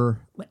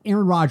year.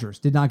 Aaron Rodgers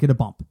did not get a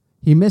bump.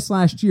 He missed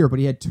last year, but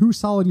he had 2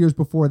 solid years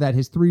before that.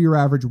 His 3-year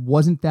average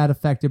wasn't that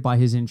affected by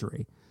his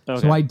injury.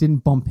 Okay. So I didn't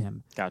bump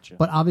him. Gotcha.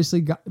 But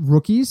obviously,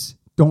 rookies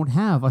don't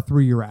have a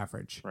 3-year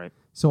average. Right.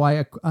 So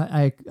I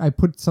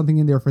put something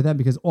in there for them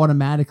because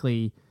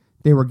automatically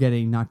they were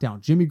getting knocked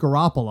down. Jimmy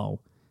Garoppolo,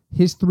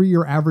 his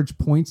 3-year average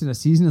points in a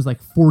season is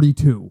like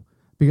 42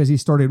 because he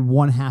started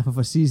 1 half of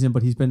a season,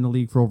 but he's been in the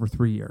league for over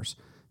 3 years.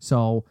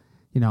 So...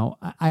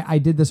 I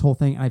did this whole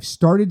thing, and I've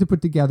started to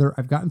put together,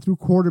 I've gotten through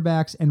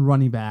quarterbacks and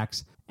running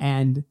backs,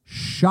 and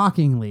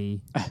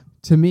shockingly,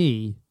 to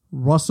me,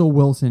 Russell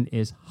Wilson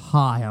is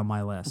high on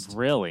my list.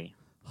 Really?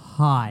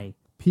 High.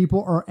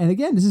 People are, and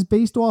again, this is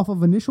based off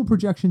of initial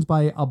projections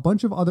by a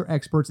bunch of other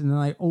experts, and then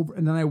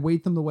I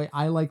weight them the way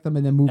I like them,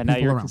 and then move people around.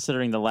 And now you're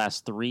considering the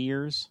last 3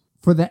 years?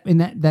 For that, in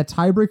that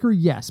tiebreaker,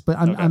 yes, but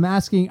I'm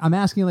asking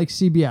like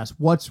CBS,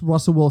 what's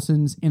Russell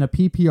Wilson's in a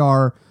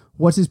PPR?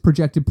 what's his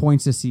projected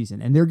points this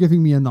season? And they're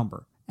giving me a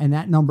number. And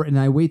that number, and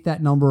I weight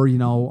that number,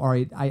 all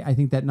right, I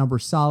think that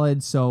number's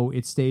solid, so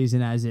it stays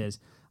in as is.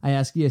 I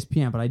ask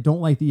ESPN, but I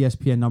don't like the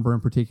ESPN number in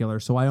particular,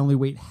 so I only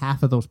weight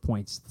half of those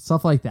points,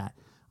 stuff like that.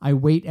 I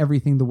weight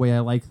everything the way I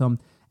like them,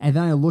 and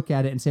then I look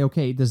at it and say,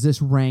 okay, does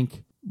this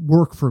rank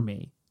work for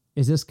me?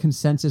 Is this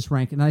consensus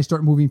rank? And I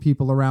start moving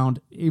people around,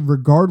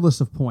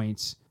 regardless of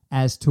points,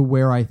 as to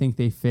where I think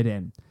they fit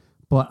in.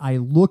 But I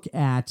look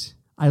at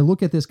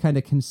this kind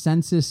of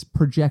consensus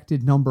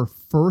projected number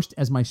first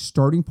as my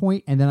starting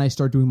point, and then I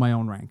start doing my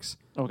own ranks.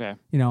 Okay.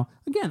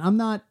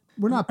 Again,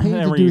 we're not paid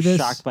to do this. Were you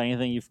shocked by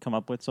anything you've come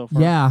up with so far?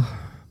 Yeah.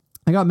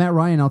 I got Matt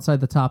Ryan outside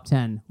the top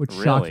 10, which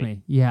Really? shocked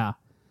me. Yeah.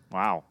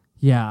 Wow.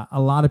 Yeah. A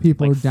lot of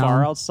people are down.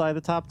 Far outside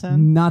the top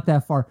 10? Not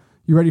that far.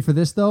 You ready for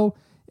this, though?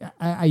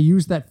 I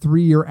used that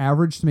 3-year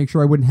average to make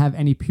sure I wouldn't have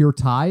any pure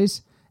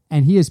ties,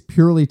 and he is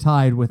purely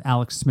tied with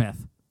Alex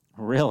Smith.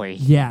 Really?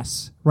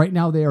 Yes. Right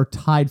now they are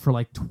tied for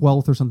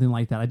 12th or something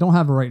like that. I don't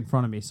have it right in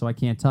front of me, so I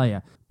can't tell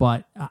you.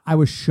 But I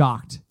was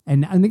shocked.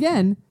 And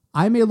again,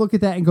 I may look at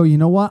that and go, you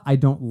know what? I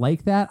don't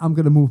like that. I'm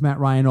going to move Matt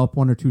Ryan up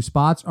 1 or 2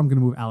 spots. I'm going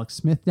to move Alex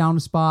Smith down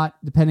a spot,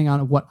 depending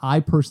on what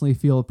I personally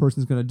feel a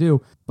person's going to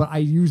do. But I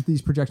use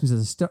these projections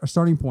as a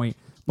starting point.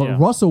 But yeah.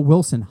 Russell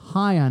Wilson,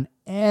 high on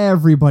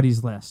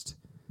everybody's list.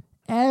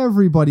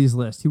 Everybody's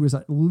list. He was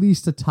at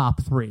least a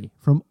top 3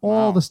 from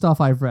all the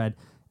stuff I've read.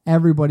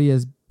 Everybody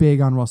is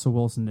big on Russell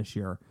Wilson this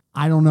year.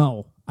 I don't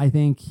know. I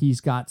think he's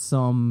got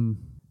some...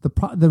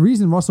 The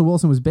reason Russell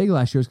Wilson was big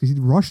last year is because he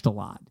rushed a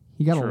lot.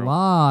 He got a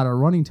lot of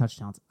running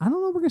touchdowns. I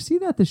don't know if we're going to see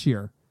that this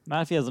year.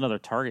 Not if he has another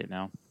target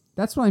now.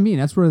 That's what I mean.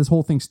 That's where this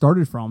whole thing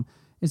started from,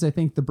 is I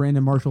think the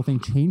Brandon Marshall thing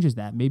changes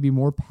that. Maybe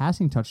more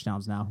passing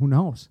touchdowns now. Who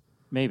knows?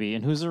 Maybe.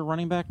 And who's their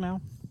running back now?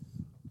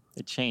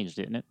 It changed,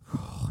 didn't it?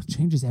 It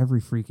changes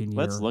every freaking year.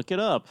 Let's look it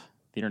up.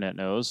 The internet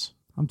knows.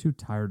 I'm too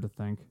tired to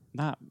think.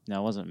 No, it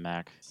wasn't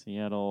Mac.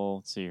 Seattle.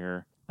 Let's see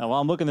here. While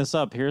I'm looking this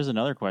up, here's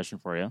another question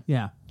for you.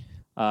 Yeah.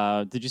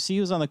 Did you see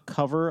who's on the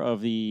cover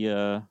of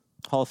the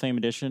Hall of Fame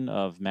edition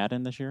of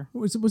Madden this year?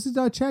 Was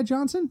it Chad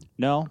Johnson?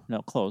 No,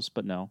 close,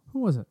 but no. Who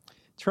was it?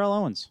 Terrell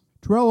Owens.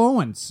 Terrell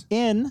Owens.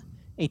 In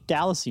a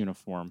Dallas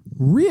uniform.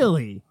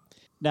 Really?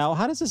 Now,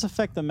 how does this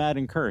affect the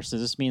Madden curse?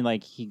 Does this mean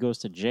he goes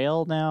to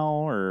jail now,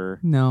 or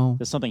no?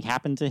 Does something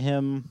happen to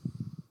him?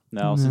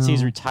 No, since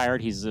he's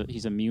retired, he's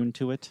immune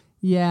to it.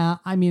 Yeah,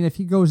 I mean, if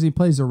he goes and he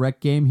plays a rec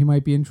game, he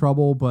might be in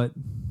trouble, but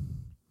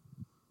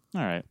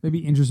all right,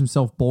 maybe he injures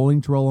himself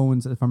bowling. Terrell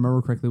Owens, if I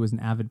remember correctly, was an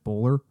avid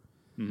bowler,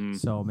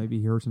 so maybe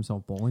he hurts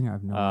himself bowling. I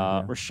have no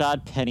idea.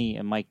 Rashad Penny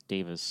and Mike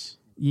Davis.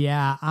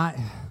 Yeah,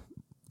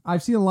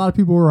 I've seen a lot of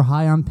people who are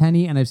high on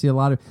Penny, and I've seen a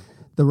lot of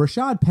the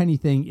Rashad Penny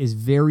thing is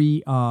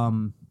very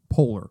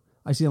polar.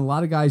 I've seen a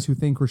lot of guys who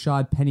think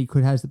Rashad Penny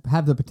could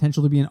have the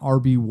potential to be an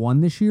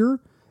RB1 this year.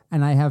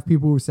 And I have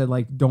people who said,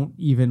 don't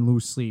even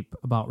lose sleep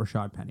about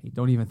Rashad Penny.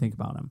 Don't even think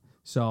about him.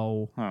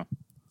 So,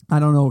 I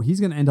don't know. He's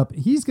going to end up,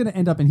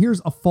 and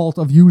here's a fault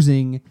of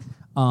using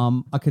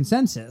a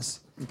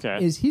consensus,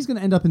 is he's going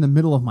to end up in the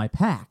middle of my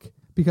pack.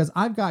 Because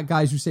I've got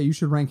guys who say you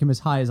should rank him as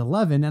high as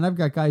 11, and I've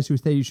got guys who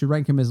say you should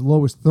rank him as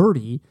low as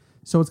 30.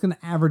 So it's going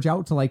to average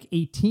out to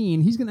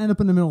 18. He's going to end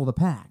up in the middle of the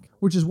pack,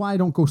 which is why I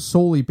don't go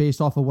solely based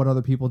off of what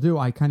other people do.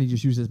 I kind of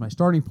just use it as my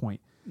starting point.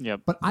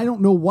 Yep. But I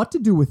don't know what to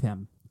do with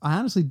him. I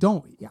honestly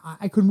don't.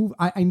 I could move.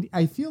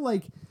 I feel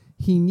like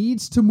he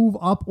needs to move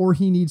up or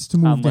he needs to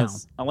move down.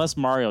 Unless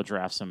Mario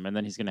drafts him, and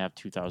then he's going to have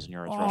 2,000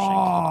 yards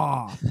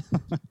rushing.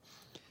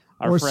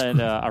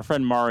 Our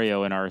friend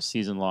Mario in our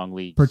season-long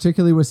league.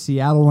 Particularly with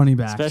Seattle running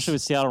backs. Especially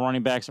with Seattle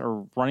running backs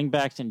or running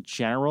backs in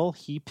general.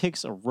 He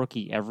picks a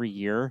rookie every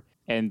year,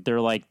 and they're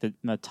in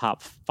the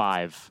top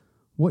 5.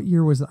 What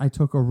year was it? I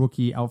took a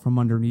rookie out from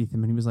underneath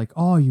him, and he was like,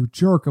 "Oh, you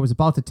jerk. I was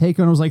about to take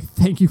him." And I was like,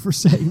 "Thank you for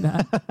saying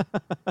that."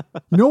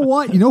 You know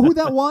what? You know who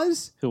that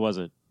was? Who was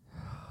it?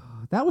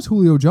 That was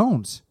Julio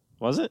Jones.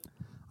 Was it?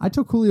 I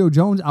took Julio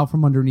Jones out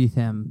from underneath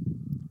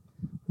him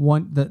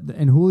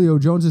in Julio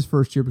Jones's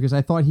first year because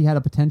I thought he had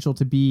a potential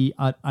to be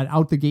an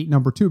out-the-gate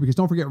number 2 because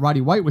don't forget,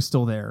 Roddy White was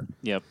still there.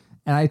 Yep.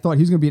 And I thought he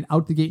was going to be an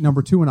out-the-gate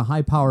number 2 in a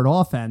high-powered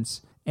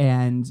offense.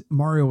 And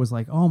Mario was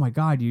like, "Oh my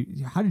God,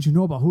 how did you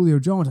know about Julio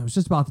Jones? I was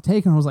just about to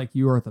take him." I was like,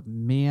 "You are the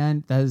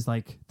man. That is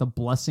the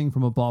blessing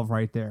from above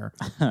right there."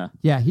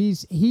 Yeah,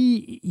 he's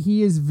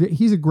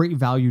a great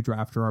value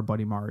drafter, our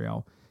buddy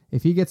Mario.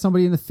 If he gets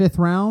somebody in the 5th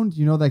round,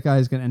 that guy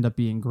is going to end up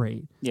being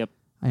great. Yep.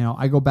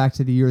 I go back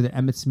to the year that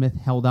Emmitt Smith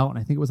held out, and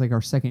I think it was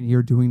our second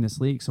year doing this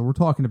league. So we're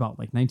talking about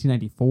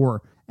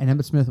 1994, and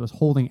Emmitt Smith was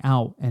holding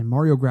out, and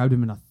Mario grabbed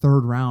him in a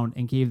 3rd round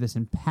and gave this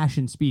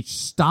impassioned speech,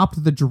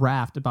 stopped the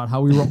draft about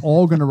how we were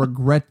all going to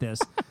regret this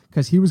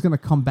because he was going to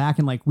come back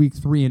in week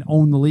 3 and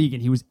own the league,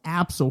 and he was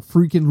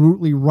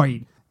absolutely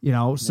right.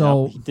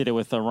 So he did it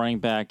with a running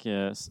back.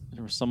 There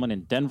was someone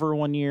in Denver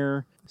one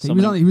year. He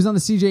was on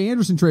the C.J.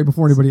 Anderson trade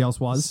before anybody else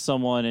was.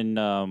 Someone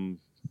in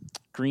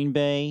Green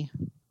Bay.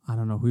 I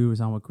don't know who he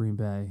was on with Green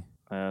Bay.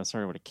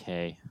 Sorry, with a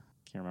K.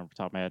 Can't remember off the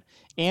top of my head.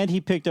 And he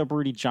picked up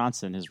Rudy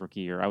Johnson his rookie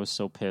year. I was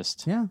so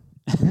pissed. Yeah.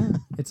 Yeah,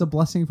 it's a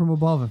blessing from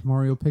above if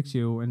Mario picks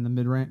you in the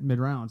mid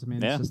rounds. I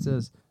mean, it just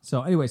is.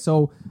 So anyway,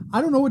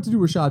 I don't know what to do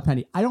with Rashad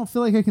Penny. I don't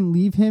feel like I can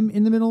leave him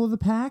in the middle of the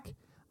pack.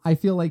 I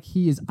feel like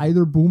he is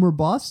either boom or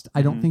bust.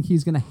 I don't think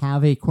he's going to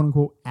have a quote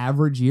unquote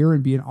average year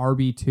and be an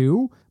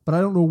RB2, but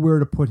I don't know where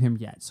to put him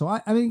yet. So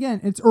I mean,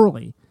 again, it's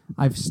early.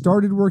 I've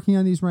started working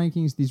on these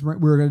rankings.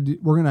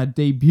 We're gonna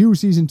debut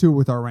season 2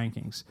 with our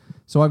rankings.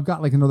 So I've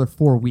got like another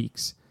 4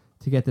 weeks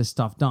to get this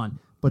stuff done.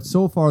 But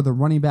so far, the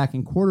running back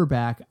and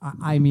quarterback,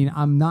 I mean,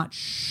 I'm not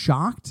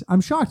shocked.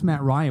 I'm shocked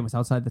Matt Ryan was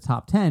outside the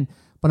top 10,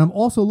 but I'm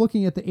also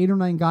looking at the 8 or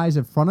 9 guys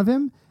in front of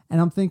him, and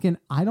I'm thinking,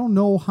 I don't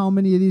know how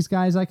many of these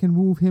guys I can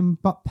move him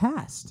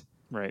past.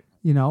 Right.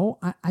 You know,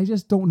 I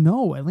just don't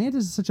know. Atlanta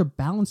is such a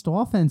balanced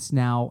offense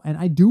now, and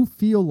I do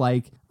feel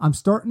like I'm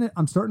starting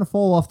to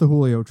fall off the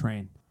Julio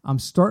train.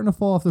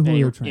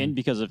 In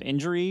because of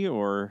injury,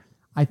 or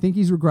I think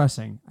he's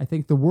regressing. I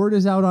think the word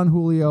is out on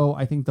Julio.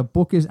 I think the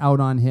book is out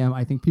on him.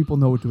 I think people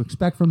know what to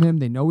expect from him.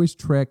 They know his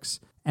tricks.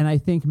 And I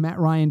think Matt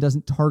Ryan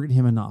doesn't target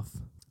him enough.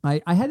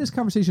 I had this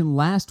conversation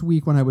last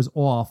week when I was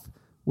off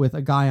with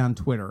a guy on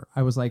Twitter.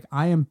 I was like,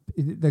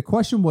 the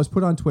question was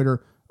put on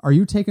Twitter, are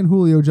you taking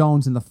Julio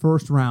Jones in the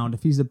first round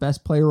if he's the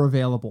best player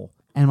available?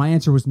 And my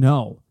answer was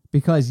no.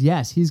 Because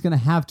yes, he's going to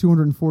have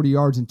 240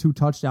 yards and 2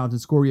 touchdowns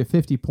and score you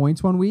 50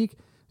 points one week.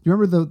 Do you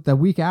remember the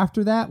week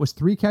after that was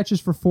 3 catches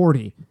for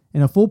 40?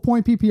 In a full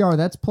point PPR,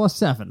 that's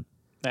 +7.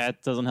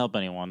 That doesn't help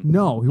anyone.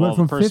 No, he went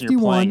from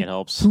 51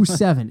 to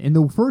 7. In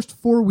the first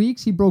 4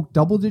 weeks, he broke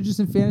double digits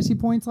in fantasy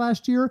points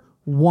last year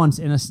once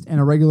in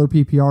a regular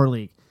PPR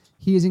league.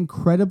 He is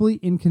incredibly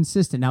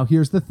inconsistent. Now,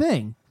 here's the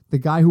thing. The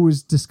guy who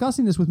was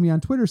discussing this with me on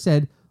Twitter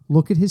said,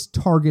 look at his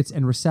targets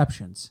and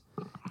receptions.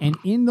 And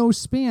in those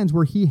spans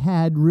where he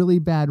had really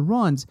bad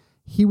runs,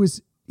 he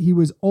was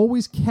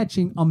always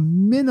catching a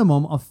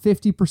minimum of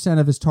 50%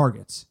 of his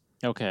targets.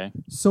 Okay.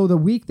 So the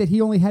week that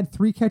he only had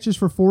 3 catches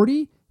for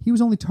 40, he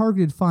was only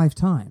targeted 5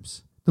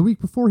 times. The week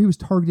before, he was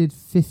targeted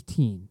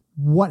 15.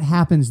 What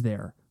happens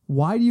there?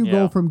 Why do you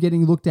go from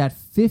getting looked at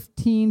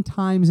 15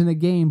 times in a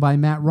game by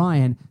Matt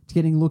Ryan to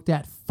getting looked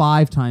at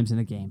 5 times in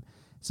a game?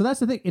 So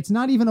that's the thing. It's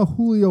not even a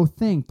Julio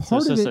thing. So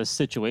it's just a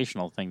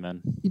situational thing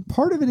then.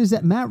 Part of it is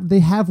that they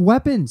have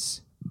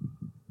weapons.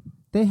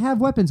 They have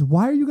weapons.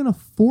 Why are you going to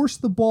force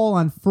the ball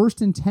on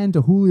 1st and 10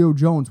 to Julio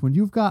Jones when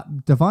you've got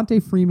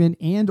Devontae Freeman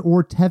and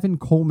or Tevin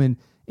Coleman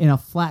in a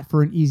flat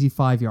for an easy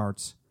 5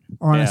 yards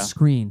or on a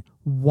screen?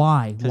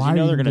 Why? Because you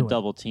know they're going to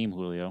double team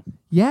Julio.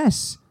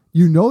 Yes.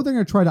 You know they're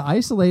going to try to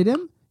isolate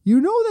him. You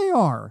know they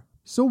are.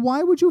 So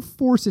why would you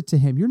force it to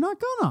him? You're not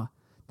gonna.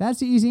 That's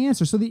the easy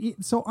answer.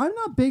 So I'm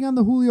not big on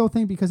the Julio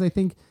thing because I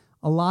think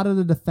a lot of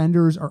the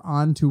defenders are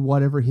on to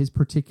whatever his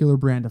particular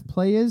brand of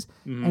play is.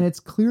 Mm-hmm. And it's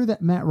clear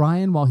that Matt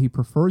Ryan, while he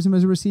prefers him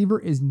as a receiver,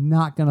 is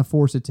not going to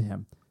force it to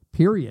him.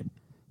 Period.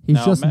 He's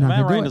not going to do it.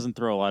 Matt Ryan doesn't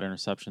throw a lot of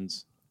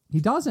interceptions. He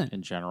doesn't.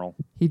 In general.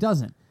 He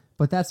doesn't.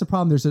 But that's the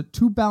problem. There's a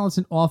too balanced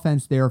an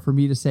offense there for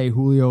me to say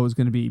Julio is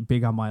going to be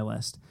big on my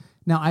list.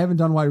 Now, I haven't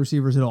done wide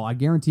receivers at all. I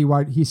guarantee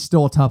he's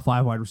still a top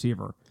 5 wide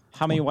receiver.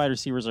 How many wide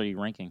receivers are you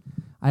ranking?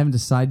 I haven't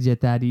decided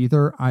yet that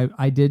either.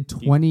 I did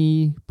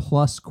 20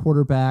 plus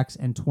quarterbacks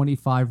and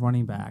 25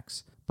 running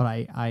backs, but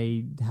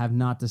I have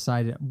not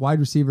decided. Wide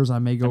receivers, I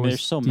may go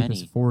there's so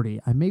many.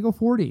 40. I may go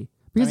 40.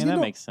 Because that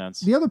makes sense.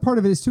 The other part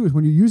of it is too is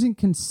when you're using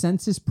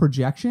consensus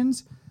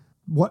projections,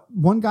 what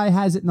one guy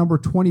has at number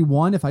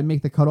 21, if I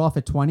make the cutoff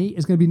at 20,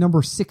 is going to be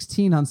number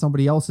 16 on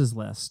somebody else's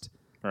list.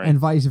 Right. And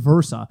vice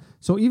versa.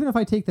 So even if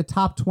I take the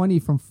top 20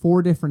 from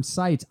 4 different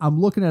sites,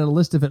 I'm looking at a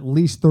list of at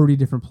least 30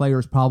 different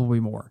players, probably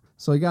more.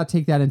 So you got to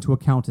take that into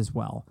account as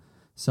well.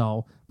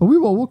 So, but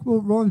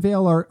we'll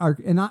unveil our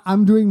and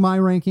I'm doing my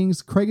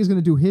rankings. Craig is going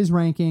to do his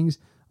rankings,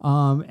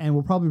 and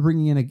we're probably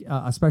bringing in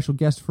a special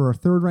guest for our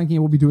 3rd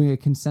ranking. We'll be doing a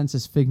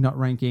consensus Fig Nut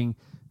ranking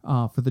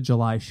for the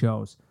July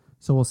shows.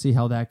 So we'll see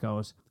how that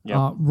goes.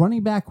 Yep.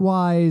 Running back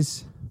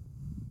wise,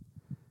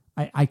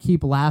 I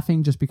keep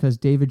laughing just because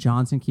David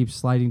Johnson keeps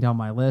sliding down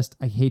my list.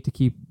 I hate to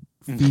keep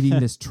feeding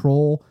this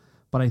troll,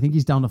 but I think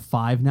he's down to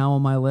 5 now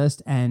on my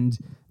list, and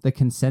the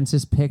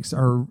consensus picks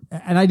are...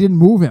 And I didn't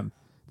move him.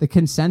 The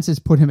consensus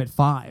put him at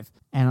 5,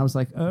 and I was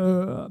like,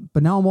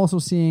 But now I'm also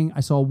seeing... I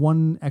saw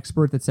one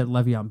expert that said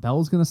Le'Veon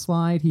Bell's going to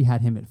slide. He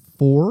had him at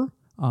 4.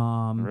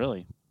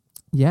 Really?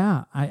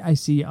 Yeah, I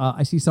see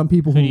some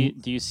people who...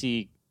 Do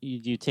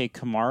you take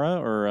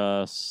Kamara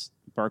or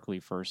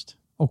Barkley first?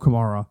 Oh,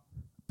 Kamara.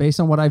 Based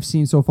on what I've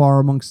seen so far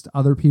amongst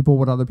other people,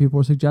 what other people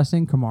are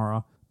suggesting,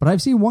 Kamara. But I've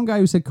seen one guy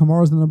who said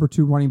Kamara's the number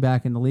 2 running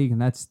back in the league,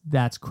 and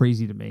that's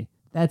crazy to me.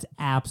 That's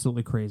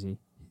absolutely crazy.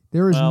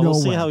 There is no way. We'll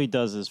see how he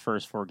does his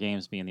first 4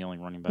 games being the only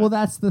running back. Well,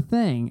 that's the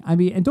thing. I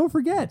mean, and don't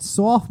forget,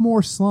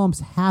 sophomore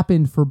slumps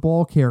happen for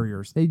ball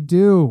carriers. They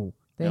do.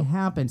 They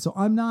happen. So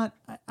I'm not...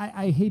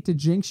 I hate to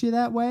jinx you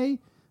that way,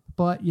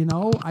 but, you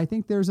know, I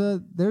think there's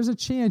a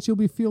chance you'll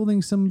be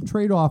fielding some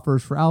trade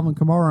offers for Alvin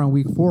Kamara in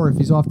week 4 if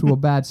he's off to a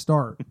bad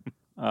start.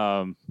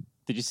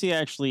 Did you see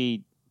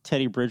actually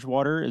Teddy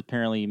Bridgewater is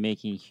apparently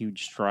making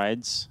huge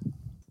strides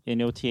in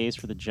OTAs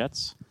for the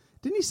Jets?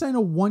 Didn't he sign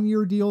a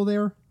 1-year deal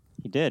there?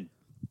 He did.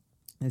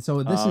 And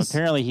so this is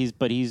apparently he's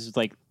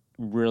like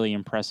really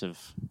impressing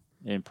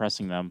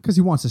them because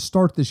he wants to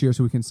start this year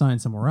so we can sign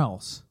somewhere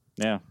else.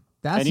 Yeah,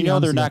 that's and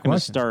they're not going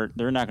to start.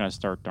 They're not going to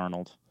start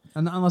Darnold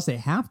unless they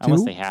have to.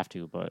 Unless they have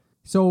to, but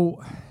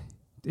so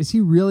is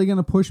he really going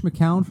to push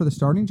McCown for the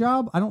starting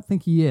job? I don't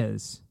think he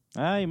is.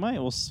 He might.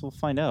 We'll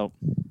find out.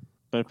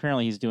 But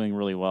apparently he's doing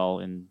really well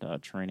in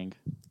training.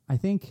 I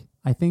think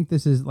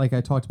this is like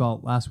I talked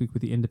about last week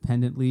with the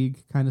independent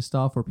league kind of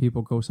stuff where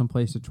people go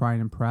someplace to try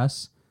and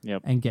impress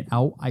and get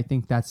out. I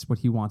think that's what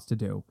he wants to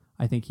do.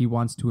 I think he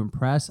wants to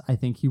impress. I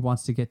think he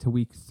wants to get to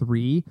week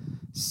 3,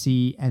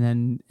 see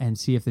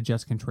if the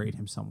Jets can trade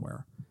him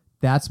somewhere.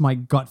 That's my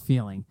gut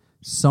feeling.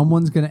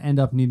 Someone's going to end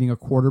up needing a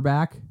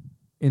quarterback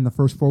in the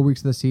first 4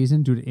 weeks of the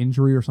season due to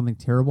injury or something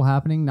terrible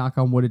happening. Knock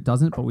on wood, it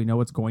doesn't, but we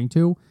know it's going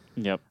to.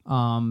 Yep.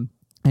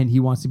 And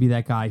he wants to be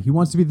that guy. He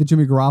wants to be the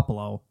Jimmy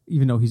Garoppolo,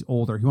 even though he's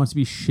older. He wants to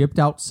be shipped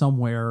out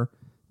somewhere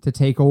to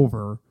take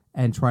over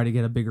and try to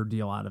get a bigger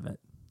deal out of it.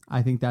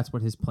 I think that's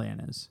what his plan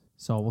is.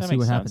 So we'll see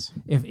what happens.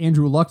 If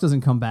Andrew Luck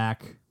doesn't come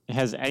back...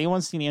 Has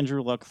anyone seen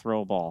Andrew Luck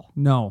throw a ball?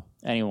 No.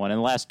 Anyone in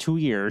the last 2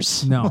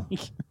 years? No.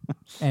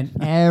 And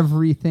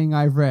everything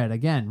I've read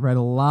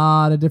a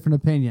lot of different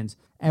opinions.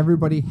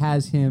 Everybody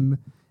has him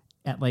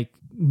at like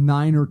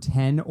 9 or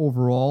 10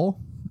 overall,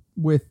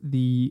 with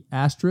the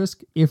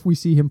asterisk if we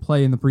see him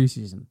play in the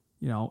preseason.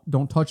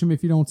 Don't touch him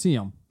if you don't see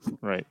him.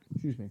 Right.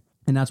 Excuse me.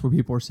 And that's what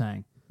people are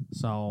saying.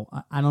 So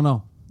I don't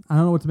know. I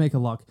don't know what to make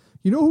of Luck.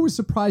 You know who was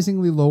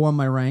surprisingly low on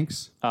my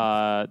ranks?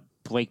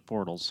 Blake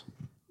Bortles.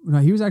 No,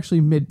 he was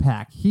actually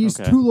mid-pack. He's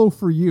too low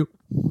for you.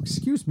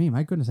 Excuse me.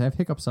 My goodness, I have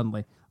hiccups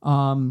suddenly.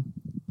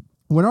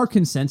 When our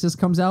consensus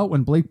comes out,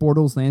 when Blake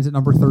Bortles lands at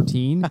number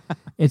 13,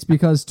 it's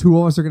because 2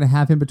 of us are going to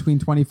have him between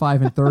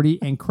 25 and 30,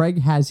 and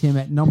Craig has him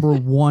at number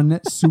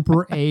 1,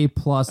 super A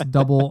plus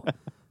double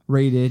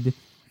rated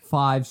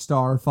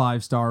 5-star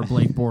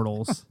Blake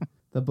Bortles.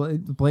 The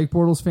Blake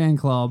Bortles fan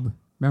club,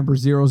 member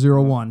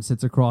 001,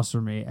 sits across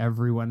from me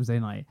every Wednesday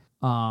night.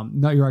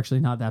 No, you're actually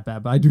not that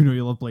bad, but I do know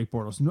you love Blake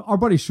Bortles. Our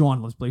buddy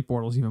Sean loves Blake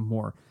Bortles even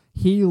more.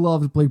 He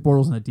loves Blake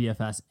Bortles in the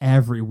DFS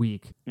every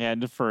week. Yeah,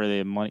 for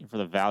the money, for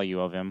the value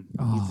of him.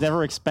 He's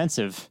never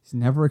expensive. He's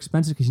never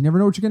expensive because you never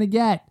know what you're going to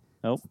get.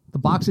 Nope. The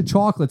box of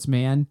chocolates,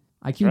 man.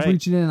 I keep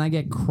reaching in and I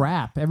get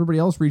crap. Everybody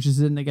else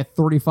reaches in and they get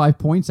 35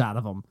 points out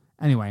of them.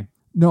 Anyway,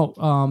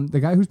 no, the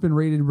guy who's been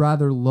rated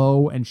rather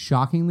low and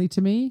shockingly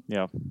to me,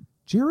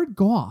 Jared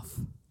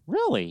Goff.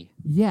 Really?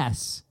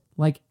 Yes.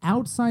 Like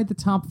outside the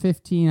top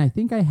 15, I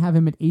think I have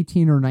him at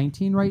 18 or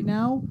 19 right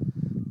now.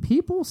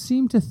 People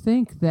seem to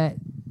think that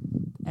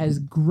as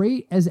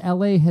great as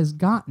LA has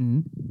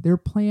gotten, their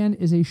plan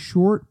is a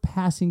short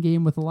passing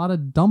game with a lot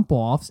of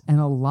dump-offs and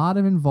a lot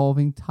of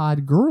involving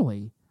Todd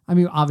Gurley. I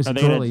mean, obviously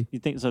Gurley. You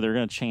think so? They're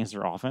going to change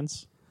their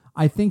offense?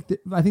 I think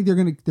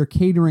they're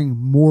catering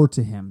more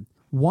to him.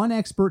 One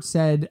expert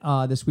said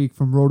this week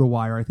from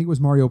RotoWire, I think it was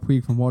Mario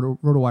Puig from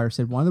RotoWire,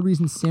 said one of the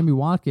reasons Sammy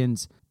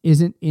Watkins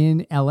isn't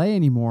in LA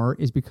anymore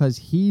is because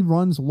he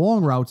runs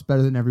long routes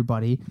better than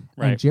everybody,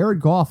 and Jared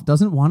Goff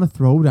doesn't want to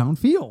throw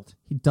downfield.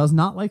 He does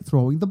not like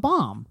throwing the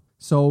bomb.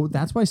 So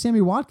that's why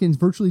Sammy Watkins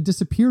virtually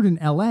disappeared in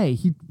LA.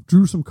 He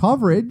drew some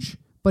coverage,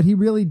 but he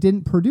really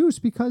didn't produce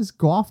because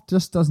Goff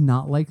just does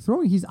not like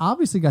throwing. He's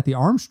obviously got the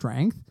arm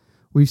strength.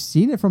 We've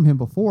seen it from him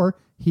before.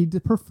 He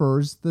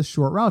prefers the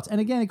short routes.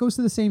 And again, it goes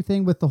to the same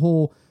thing with the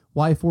whole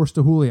why force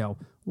to Julio.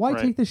 Why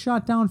take the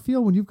shot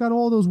downfield when you've got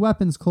all those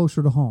weapons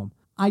closer to home?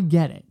 I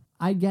get it.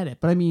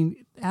 But I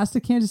mean, ask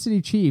the Kansas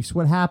City Chiefs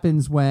what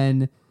happens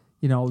when,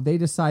 they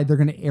decide they're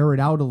going to air it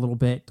out a little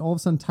bit. All of a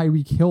sudden,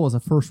 Tyreek Hill is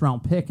a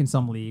first-round pick in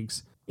some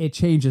leagues. It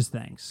changes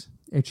things.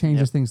 It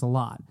changes things a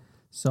lot.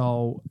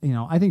 So,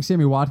 I think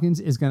Sammy Watkins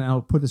is going to,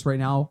 I'll put this right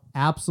now,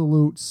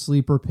 absolute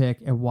sleeper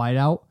pick at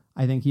wideout.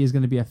 I think he is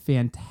going to be a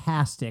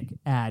fantastic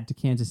add to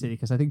Kansas City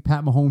because I think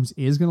Pat Mahomes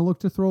is going to look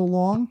to throw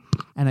long,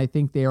 and I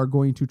think they are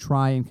going to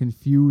try and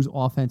confuse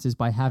offenses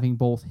by having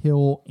both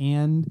Hill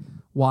and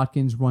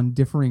Watkins run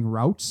differing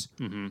routes.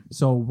 Mm-hmm.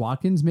 So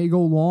Watkins may go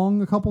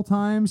long a couple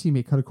times. He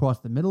may cut across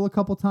the middle a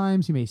couple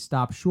times. He may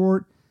stop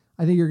short.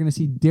 I think you're going to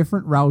see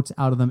different routes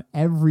out of them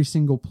every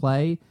single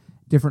play,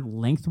 different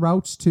length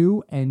routes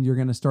too, and you're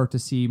going to start to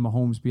see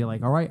Mahomes be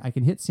like, all right, I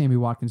can hit Sammy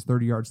Watkins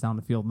 30 yards down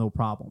the field, no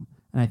problem.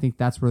 And I think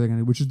that's where they're going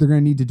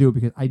to need to do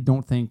because I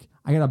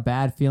got a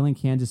bad feeling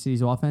Kansas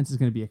City's offense is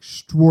going to be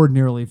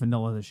extraordinarily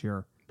vanilla this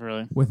year.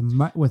 Really? With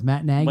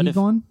Matt Nagy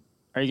gone?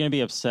 Are you going to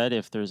be upset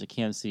if there's a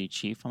Kansas City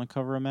Chief on the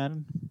cover of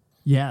Madden?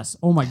 Yes.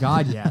 Oh my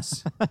God,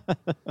 yes.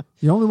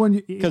 The only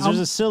one because there's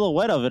a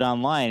silhouette of it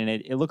online and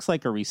it looks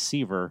like a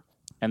receiver.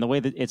 And the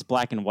way that it's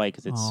black and white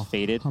because it's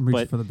faded. I'm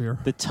reaching for the beer.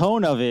 The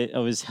tone of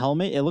his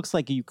helmet, it looks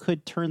like you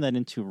could turn that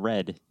into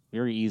red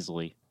very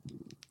easily.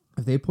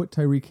 If they put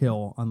Tyreek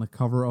Hill on the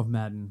cover of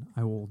Madden,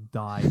 I will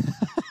die.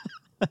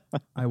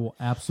 I will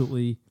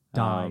absolutely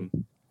die.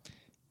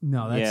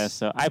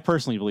 So I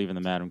personally believe in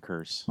the Madden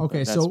curse.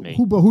 Okay, so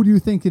who do you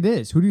think it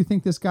is? Who do you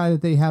think this guy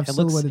that they have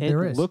silhouetted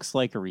there is? It looks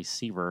like a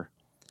receiver,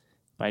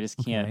 but I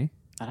just can't. Okay.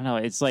 I don't know.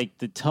 It's like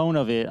the tone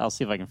of it. I'll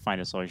see if I can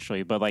find it so I can show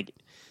you. But like,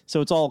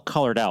 so it's all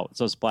colored out.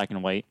 So it's black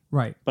and white.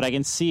 Right. But I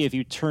can see if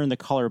you turn the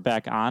color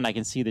back on, I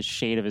can see the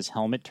shade of his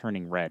helmet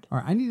turning red. All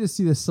right. I need to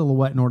see the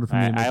silhouette in order for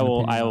me to make an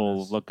opinion I on will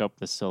this. look up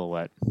the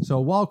silhouette.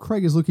 So while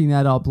Craig is looking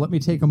that up, let me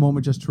take a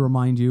moment just to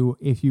remind you,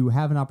 if you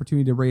have an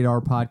opportunity to rate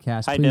our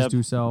podcast, please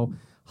do so.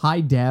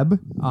 Hi, Deb.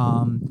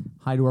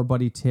 Hi to our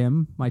buddy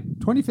Tim. My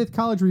 25th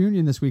college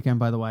reunion this weekend,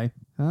 by the way.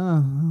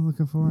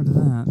 Looking forward to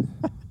that.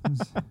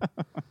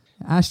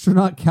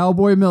 Astronaut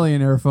Cowboy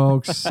Millionaire,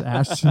 folks.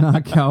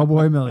 Astronaut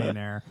Cowboy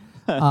Millionaire.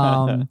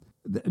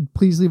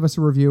 Please leave us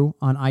a review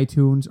on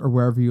iTunes or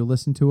wherever you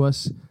listen to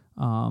us.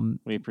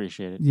 We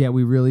appreciate it. Yeah,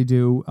 we really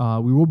do.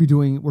 We're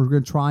going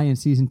to try in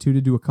season 2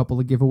 to do a couple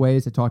of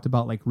giveaways. I talked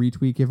about like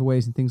retweet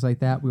giveaways and things like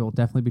that. We will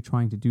definitely be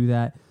trying to do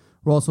that.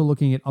 We're also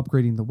looking at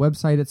upgrading the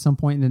website at some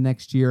point in the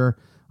next year.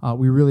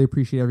 We really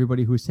appreciate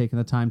everybody who's taken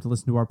the time to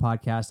listen to our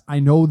podcast.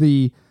 I know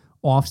the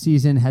off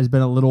season has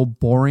been a little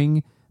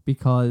boring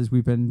because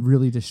we've been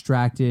really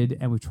distracted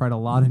and we've tried a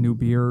lot of new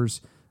beers.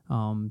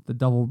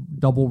 The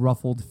double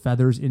ruffled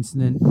feathers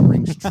incident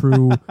rings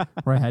true,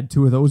 where I had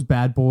 2 of those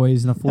bad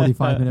boys in a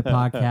 45-minute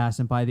podcast,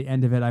 and by the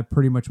end of it, I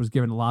pretty much was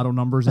giving lotto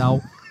numbers out.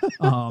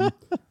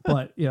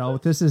 But you know,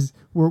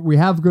 we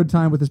have a good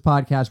time with this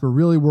podcast. We're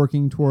really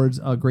working towards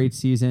a great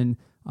season.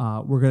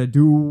 We're gonna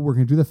do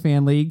the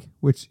fan league,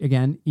 which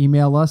again,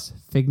 email us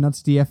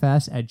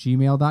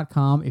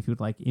fignutsdfs@gmail.com if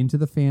you'd like into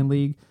the fan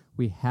league.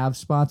 We have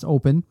spots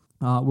open.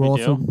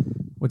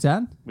 What's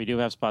that? We do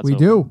have spots open. We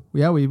do.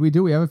 Yeah, we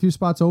do. We have a few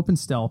spots open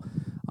still.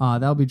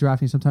 That'll be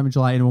drafting sometime in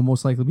July, and it will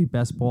most likely be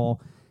best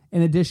ball.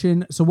 In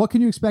addition, so what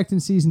can you expect in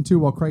season 2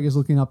 while Craig is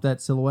looking up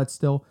that silhouette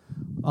still?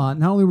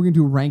 Not only we're going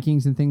to do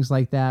rankings and things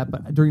like that,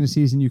 but during the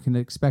season you can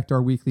expect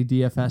our weekly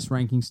DFS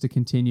rankings to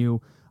continue.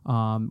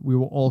 We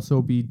will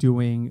also be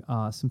doing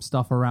some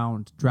stuff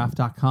around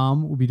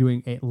draft.com. We'll be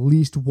doing at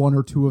least 1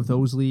 or 2 of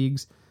those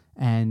leagues,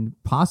 and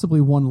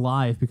possibly 1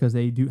 live because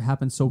they do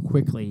happen so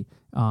quickly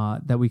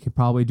that we could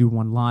probably do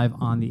 1 live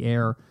on the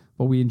air.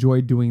 But we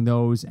enjoyed doing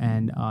those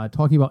and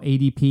talking about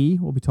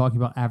ADP. We'll be talking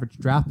about average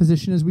draft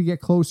position as we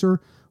get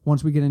closer.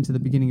 Once we get into the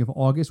beginning of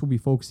August, we'll be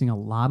focusing a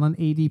lot on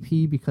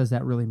ADP because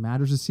that really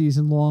matters a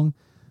season long.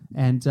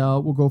 And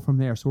we'll go from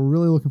there. So we're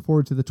really looking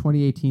forward to the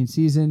 2018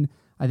 season.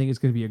 I think it's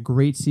going to be a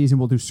great season.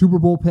 We'll do Super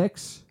Bowl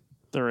picks.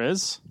 There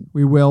is.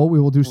 We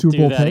will do Super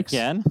Bowl picks.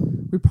 Again.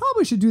 We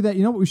probably should do that.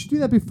 You know what? We should do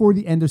that before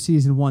the end of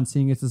season 1,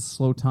 seeing it's a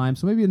slow time.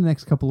 So maybe in the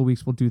next couple of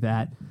weeks we'll do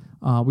that.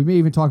 We may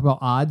even talk about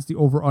odds, the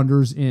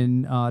over-unders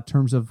in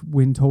terms of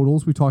win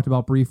totals. We talked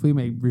about briefly.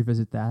 May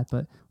revisit that,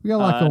 but we got a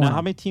lot going on.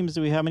 How many teams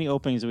do we have? How many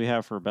openings do we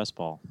have for best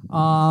ball?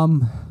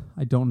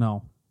 I don't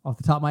know. Off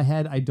the top of my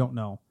head, I don't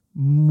know.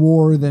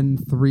 More than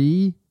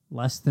 3,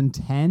 less than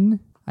 10,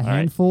 a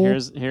handful.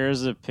 Right,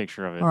 here's a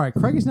picture of it. All right,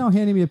 Craig is now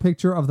handing me a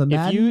picture of the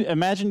Madden. If you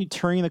imagine you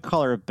turning the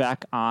color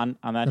back on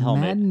that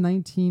helmet. Madden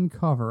 19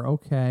 cover,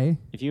 okay.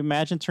 If you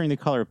imagine turning the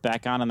color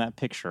back on that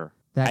picture,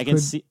 I can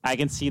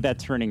see that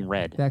turning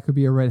red. That could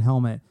be a red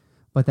helmet,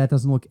 but that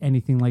doesn't look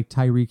anything like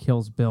Tyreek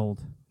Hill's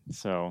build.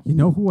 So you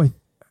know who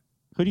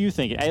do you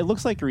think? It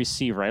looks like a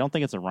receiver. I don't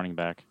think it's a running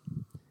back.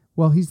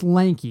 Well, he's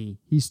lanky.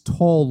 He's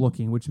tall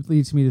looking, which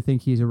leads me to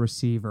think he's a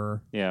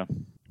receiver. Yeah.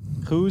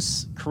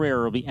 Whose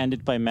career will be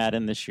ended by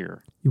Madden this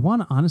year? You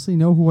want to honestly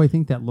know who I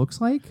think that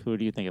looks like? Who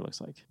do you think it looks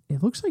like?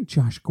 It looks like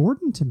Josh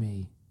Gordon to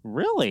me.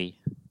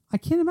 Really? I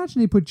can't imagine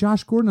they put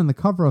Josh Gordon on the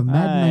cover of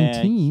Madden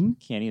 19.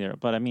 Can't either.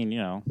 But I mean,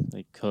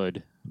 they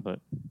could. But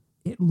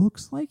it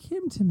looks like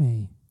him to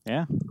me.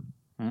 Yeah.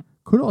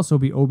 Could also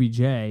be OBJ.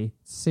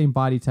 It's the same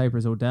body type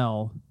as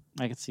Odell.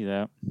 I could see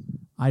that.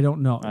 I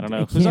don't know. I don't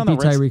know. It can't be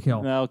Tyreek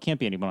Hill. No, it can't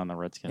be anyone on the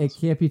Redskins. It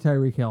can't be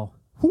Tyreek Hill.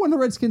 Who on the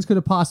Redskins could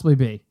it possibly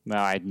be?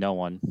 No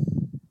one.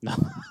 No.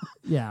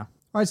 Yeah. All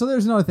right, so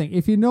there's another thing.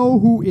 If you know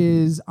who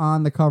is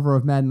on the cover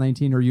of Madden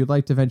 19 or you'd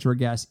like to venture a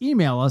guess,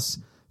 email us,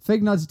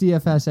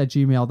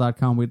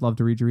 fignutsdfs@gmail.com. We'd love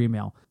to read your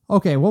email.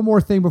 Okay, one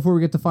more thing before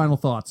we get to final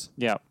thoughts.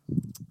 Yeah.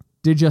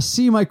 Did you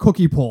see my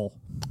cookie poll?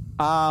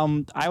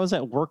 I was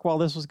at work while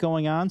this was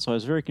going on, so I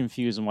was very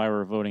confused on why we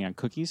were voting on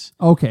cookies.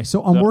 Okay,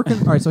 so I'm working.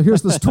 All right, so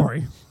here's the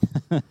story.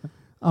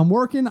 I'm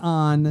working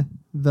on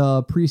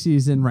the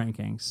preseason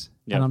rankings,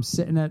 and I'm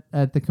sitting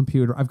at the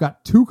computer. I've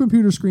got 2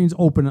 computer screens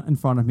open in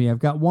front of me. I've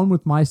got one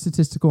with my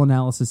statistical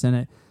analysis in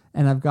it,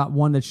 and I've got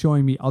one that's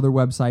showing me other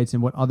websites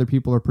and what other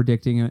people are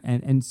predicting,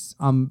 and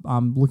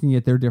I'm looking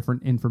at their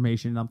different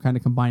information, and I'm kind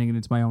of combining it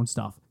into my own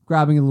stuff,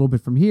 grabbing a little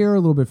bit from here, a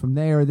little bit from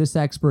there, this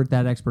expert,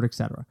 that expert,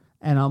 etc.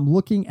 And I'm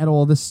looking at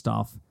all this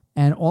stuff,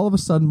 and all of a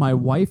sudden my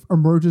wife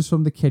emerges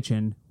from the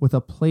kitchen with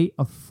a plate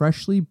of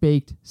freshly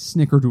baked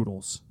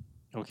snickerdoodles.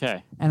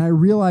 Okay. And I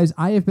realize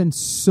I have been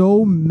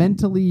so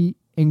mentally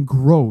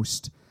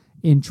engrossed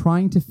in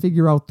trying to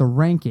figure out the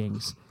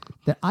rankings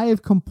that I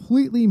have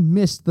completely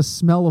missed the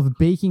smell of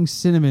baking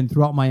cinnamon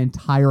throughout my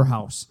entire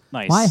house.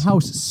 Nice. My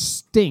house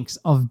stinks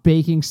of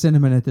baking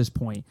cinnamon at this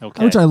point,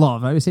 okay. Which I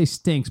love. I would say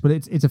stinks, but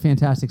it's a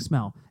fantastic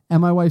smell.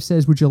 And my wife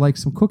says, "Would you like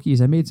some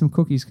cookies? I made some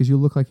cookies because you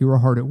look like you were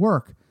hard at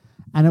work."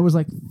 And I was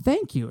like,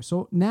 thank you.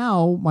 So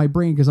now my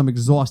brain, because I'm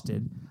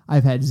exhausted,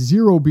 I've had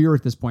 0 beer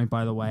at this point,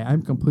 by the way.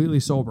 I'm completely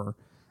sober.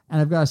 And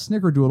I've got a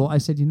snickerdoodle. I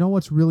said, you know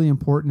what's really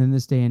important in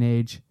this day and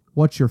age?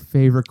 What's your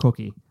favorite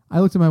cookie? I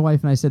looked at my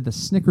wife and I said, the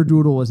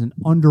snickerdoodle is an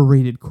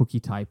underrated cookie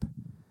type.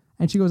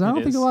 And she goes, I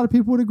don't think a lot of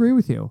people would agree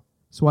with you.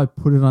 So I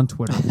put it on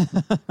Twitter.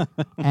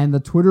 And the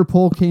Twitter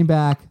poll came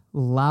back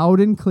loud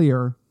and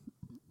clear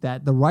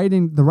that the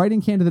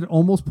writing candidate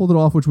almost pulled it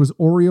off, which was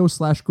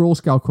Oreo/Girl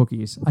Scout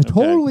cookies. I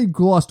totally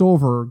glossed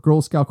over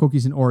Girl Scout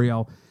cookies and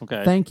Oreo.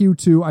 Okay. Thank you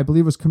to, I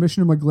believe it was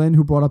Commissioner McGlynn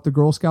who brought up the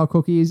Girl Scout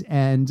cookies,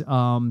 and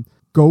the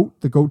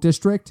Goat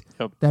District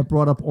that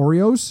brought up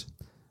Oreos.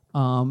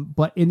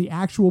 But in the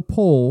actual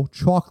poll,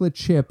 chocolate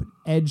chip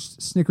edged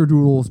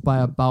snickerdoodles by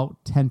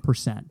about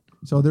 10%.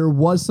 So there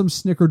was some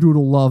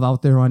snickerdoodle love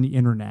out there on the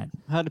internet.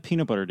 How did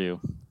peanut butter do?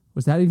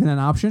 Was that even an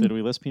option? Did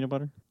we list peanut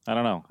butter? I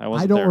don't know.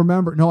 I don't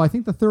remember. No, I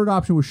think the third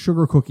option was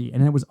sugar cookie,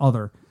 and it was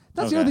other.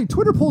 That's the other thing.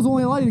 Twitter polls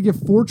only allow you to give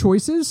 4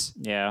 choices.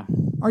 Yeah.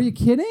 Are you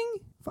kidding?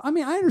 I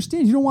mean, I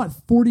understand you don't want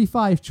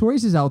 45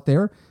 choices out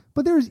there,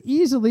 but there's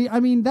easily, I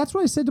mean, that's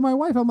what I said to my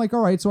wife. I'm like, all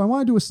right, so I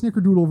want to do a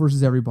snickerdoodle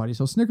versus everybody.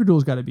 So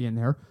snickerdoodle's got to be in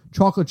there.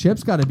 Chocolate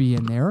chips got to be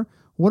in there.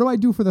 What do I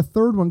do for the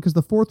third one? Because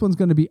the fourth one's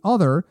going to be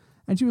other.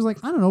 And she was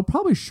like, I don't know,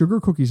 probably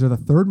sugar cookies are the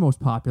third most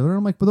popular. And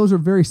I'm like, but those are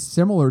very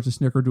similar to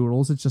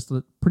snickerdoodles. It's just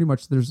that pretty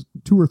much there's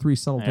 2 or 3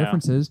 subtle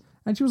differences.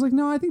 And she was like,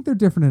 no, I think they're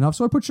different enough.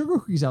 So I put sugar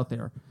cookies out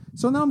there.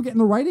 So now I'm getting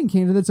the writing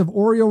candidates of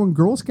Oreo and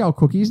Girl Scout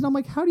cookies. And I'm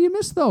like, how do you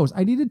miss those?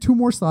 I needed 2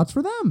 more slots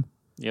for them.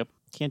 Yep.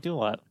 Can't do a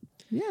lot.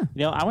 Yeah.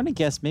 You know, I want to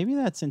guess maybe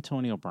that's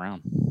Antonio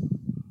Brown.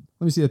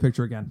 Let me see the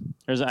picture again.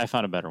 I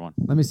found a better one.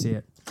 Let me see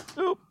it.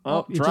 Oh,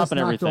 it dropping just knocked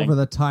everything. over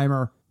the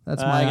timer.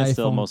 That's my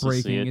iPhone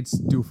breaking. It. It's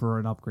due for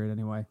an upgrade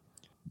anyway.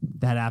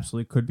 That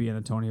absolutely could be an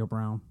Antonio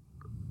Brown.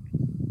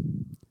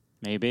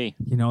 Maybe.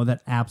 You know,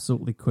 that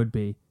absolutely could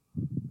be.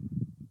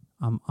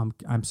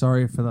 I'm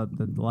sorry for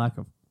the lack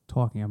of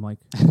talking. I'm like,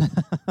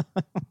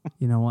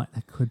 you know what?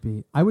 That could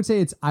be. I would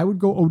say I would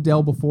go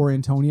Odell before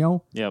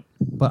Antonio. Yep.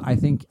 But I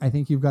think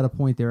you've got a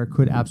point there. It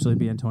could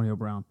absolutely be Antonio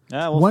Brown.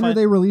 When are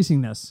they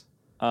releasing this?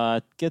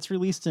 Gets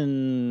released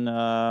in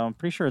I'm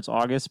pretty sure it's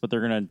August, but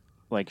they're gonna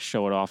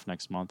show it off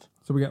next month.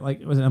 So we got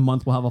was it a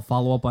month? We'll have a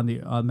follow up on the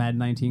Madden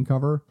 19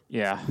 cover.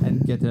 Yeah,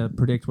 and get to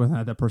predict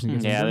whether that person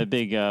gets. Yeah, the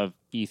big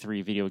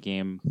E3 video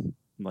game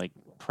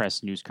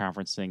press news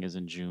conference thing is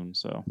in June,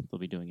 so they'll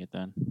be doing it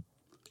then.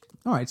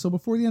 All right, so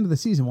before the end of the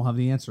season, we'll have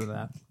the answer to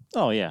that.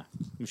 Oh yeah,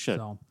 we should.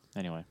 So,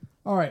 anyway.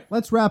 All right,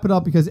 let's wrap it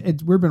up because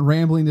we've been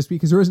rambling this week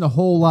because there isn't a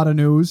whole lot of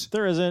news.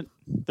 There isn't.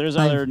 There's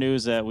other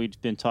news that we've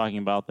been talking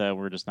about that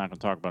we're just not going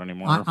to talk about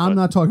anymore. I'm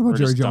not talking about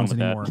Jerry Jones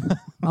anymore.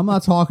 I'm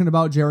not talking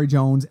about Jerry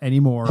Jones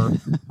anymore.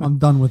 I'm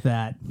done with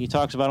that. He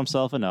talks about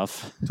himself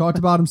enough. Talked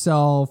about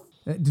himself.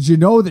 Did you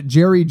know that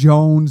Jerry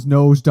Jones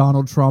knows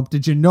Donald Trump?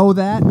 Did you know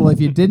that? Well,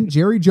 if you didn't,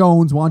 Jerry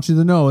Jones wants you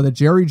to know that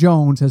Jerry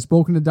Jones has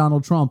spoken to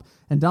Donald Trump,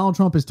 and Donald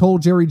Trump has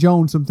told Jerry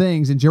Jones some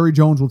things, and Jerry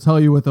Jones will tell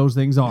you what those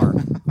things are.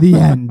 The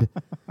end.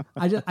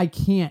 I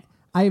can't.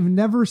 I have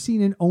never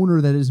seen an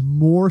owner that is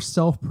more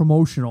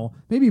self-promotional.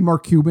 Maybe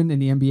Mark Cuban in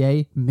the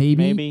NBA.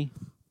 Maybe.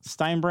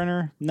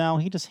 Steinbrenner? No,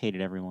 he just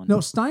hated everyone. No,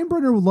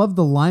 Steinbrenner loved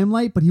the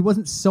limelight, but he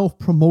wasn't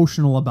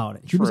self-promotional about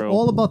it. He was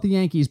all about the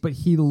Yankees, but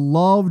he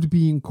loved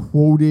being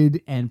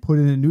quoted and put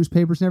in the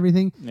newspapers and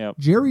everything. Yep.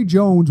 Jerry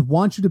Jones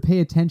wants you to pay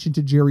attention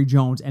to Jerry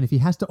Jones, and if he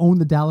has to own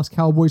the Dallas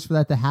Cowboys for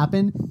that to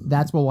happen,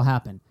 that's what will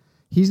happen.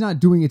 He's not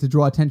doing it to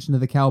draw attention to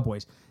the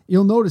Cowboys.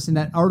 You'll notice in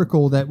that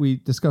article that we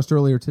discussed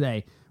earlier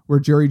today, where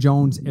Jerry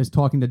Jones is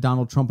talking to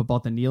Donald Trump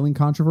about the kneeling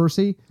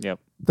controversy. Yep.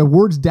 The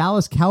words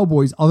Dallas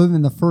Cowboys, other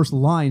than the first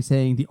line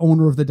saying the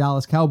owner of the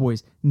Dallas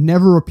Cowboys,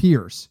 never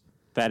appears.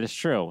 That is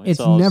true. It's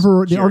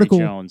never the Jerry article.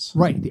 Jones.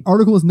 Right. The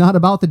article is not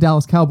about the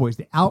Dallas Cowboys.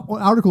 The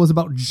article is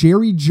about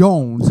Jerry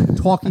Jones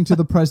talking to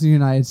the President of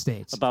the United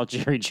States. About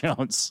Jerry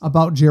Jones.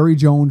 About Jerry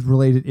Jones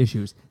related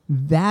issues.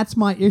 That's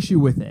my issue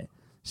with it.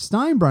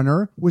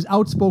 Steinbrenner was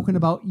outspoken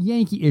about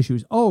Yankee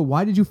issues. Oh,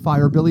 why did you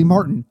fire Billy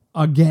Martin?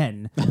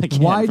 Again.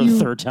 Why for the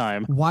third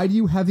time. Why do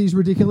you have these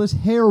ridiculous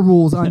hair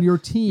rules on your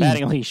team?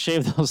 Mattingly,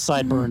 shave those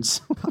sideburns.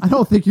 I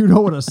don't think you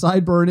know what a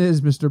sideburn is,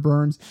 Mr.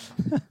 Burns.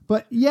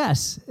 But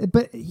yes,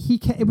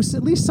 it was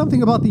at least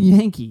something about the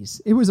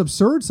Yankees. It was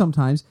absurd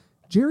sometimes.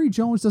 Jerry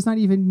Jones does not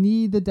even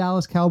need the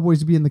Dallas Cowboys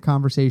to be in the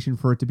conversation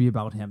for it to be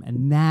about him,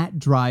 and that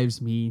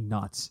drives me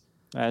nuts.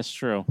 That's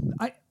true.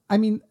 I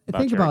mean,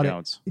 think about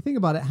Jones. it. Think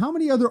about it. How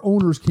many other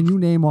owners can you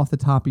name off the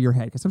top of your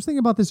head? Because I was thinking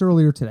about this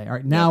earlier today. All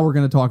right, now we're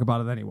going to talk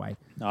about it anyway.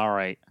 All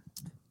right.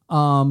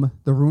 The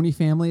Rooney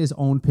family has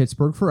owned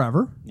Pittsburgh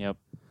forever. Yep.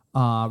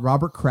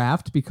 Robert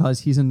Kraft, because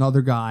he's another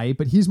guy,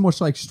 but he's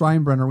much like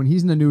Steinbrenner. When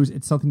he's in the news,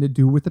 it's something to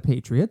do with the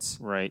Patriots.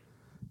 Right.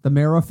 The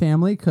Mara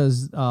family,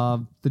 because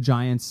the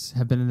Giants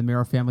have been in the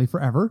Mara family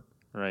forever.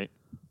 Right.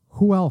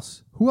 Who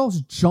else? Who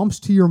else jumps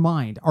to your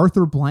mind?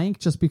 Arthur Blank,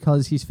 just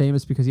because he's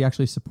famous because he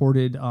actually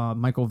supported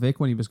Michael Vick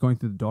when he was going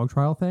through the dog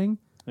trial thing.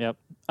 Yep.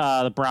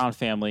 The Brown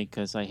family,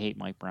 because I hate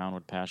Mike Brown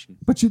with passion.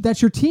 But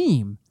that's your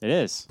team. It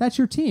is. That's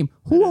your team.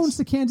 Who owns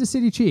the Kansas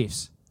City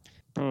Chiefs?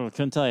 Oh,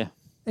 couldn't tell you.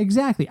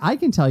 Exactly. I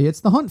can tell you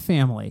it's the Hunt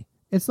family.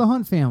 It's the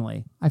Hunt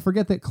family. I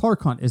forget that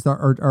Clark Hunt is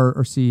our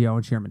CEO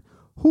and chairman.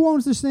 Who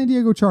owns the San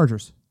Diego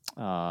Chargers?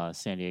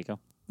 San Diego.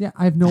 Yeah,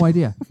 I have no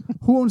idea.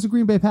 Who owns the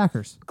Green Bay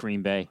Packers?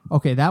 Green Bay.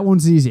 Okay, that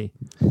one's easy.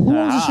 Who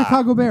owns the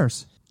Chicago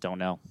Bears? Don't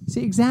know.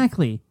 See,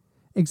 exactly.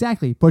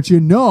 But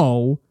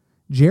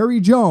Jerry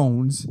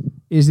Jones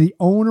is the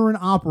owner and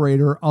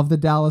operator of the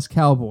Dallas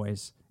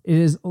Cowboys. It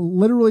is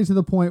literally to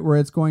the point where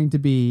it's going to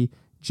be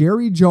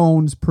Jerry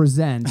Jones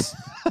presents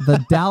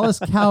the Dallas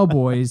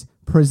Cowboys,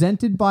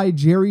 presented by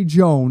Jerry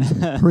Jones,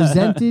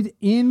 presented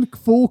in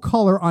full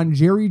color on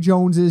Jerry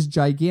Jones's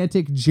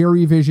gigantic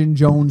Jerry Vision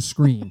Jones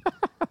screen.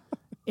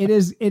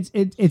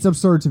 It's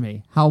absurd to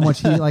me how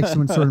much he likes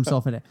to insert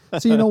himself in it.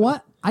 So you know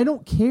what? I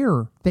don't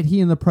care that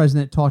he and the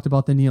president talked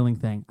about the kneeling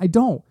thing. I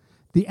don't.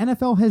 The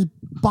NFL has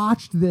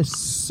botched this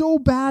so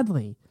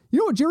badly. You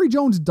know what Jerry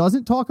Jones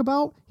doesn't talk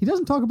about? He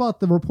doesn't talk about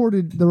the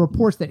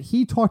reports that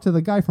he talked to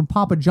the guy from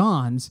Papa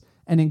John's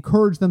and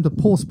encouraged them to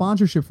pull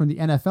sponsorship from the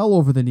NFL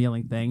over the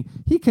kneeling thing.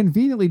 He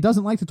conveniently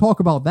doesn't like to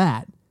talk about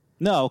that.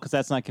 No, because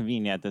that's not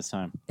convenient at this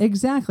time.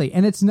 Exactly,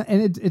 and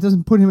it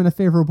doesn't put him in a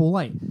favorable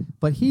light.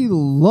 But he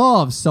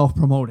loves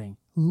self-promoting,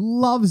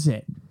 loves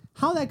it.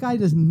 How that guy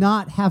does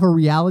not have a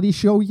reality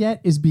show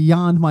yet is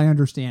beyond my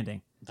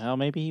understanding. Well,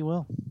 maybe he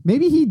will.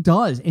 Maybe he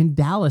does in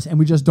Dallas, and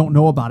we just don't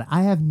know about it.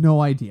 I have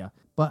no idea.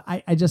 But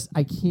I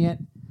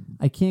can't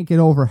get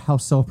over how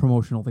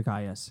self-promotional the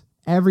guy is.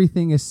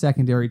 Everything is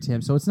secondary to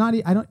him. So it's not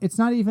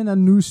even a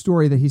news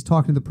story that he's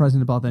talking to the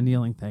president about the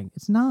kneeling thing.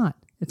 It's not.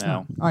 It's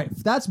not. All right,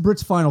 that's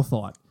Britt's final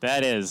thought.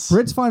 That is.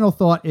 Britt's final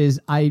thought is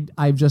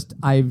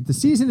the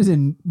season is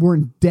we're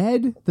in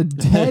the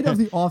dead of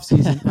the off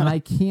season, and I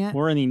can't.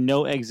 We're in the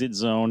no exit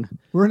zone.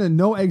 We're in a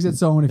no exit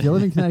zone. If you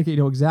live in Connecticut, you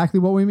know exactly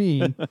what we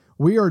mean.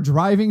 We are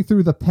driving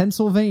through the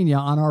Pennsylvania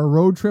on our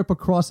road trip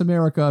across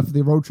America. If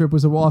the road trip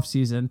was an off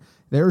season,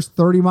 there's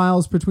 30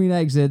 miles between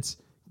exits.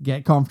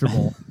 Get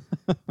comfortable.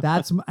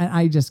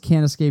 I just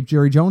can't escape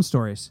Jerry Jones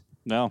stories.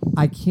 No,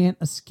 I can't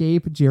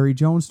escape Jerry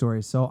Jones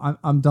stories, so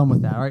I'm done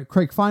with that. All right,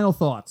 Craig, final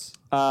thoughts.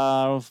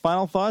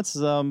 Final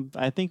thoughts.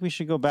 I think we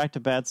should go back to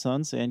Bad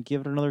Sons and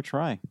give it another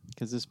try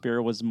because this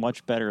beer was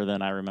much better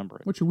than I remember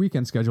it. What's your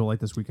weekend schedule like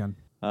this weekend?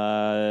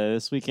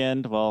 This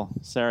weekend, well,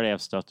 Saturday I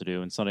have stuff to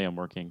do, and Sunday I'm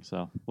working,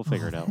 so we'll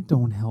figure it out. That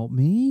don't help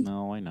me.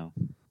 No, I know.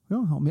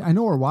 Don't help me. I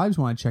know our wives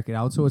want to check it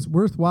out, so it's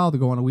worthwhile to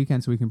go on a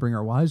weekend so we can bring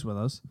our wives with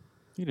us.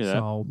 You do that.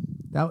 So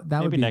that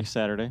maybe would be next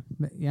Saturday.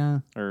 Yeah.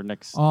 Or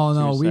next. Oh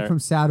no, a week from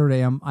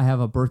Saturday, I have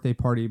a birthday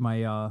party.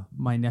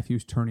 My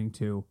nephew's turning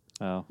 2.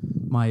 Oh.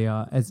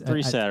 My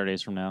 3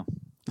 Saturdays from now.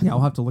 Yeah,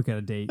 I'll have to look at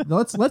a date.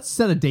 Let's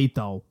set a date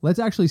though. Let's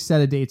actually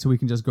set a date so we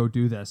can just go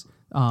do this.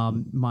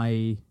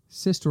 My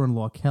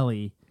sister-in-law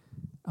Kelly,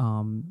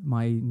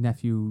 my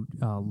nephew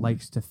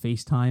likes to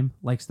FaceTime,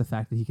 likes the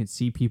fact that he can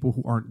see people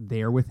who aren't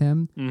there with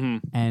him,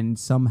 and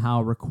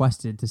somehow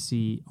requested to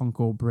see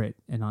Uncle Britt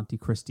and Auntie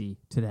Christy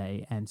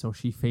today. And so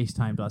she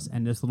FaceTimed us,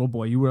 and this little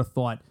boy, you would have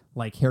thought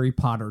like Harry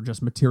Potter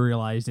just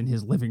materialized in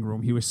his living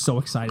room. He was so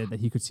excited that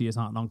he could see his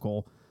aunt and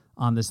uncle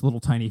on this little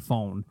tiny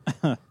phone.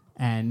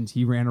 And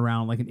he ran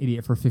around like an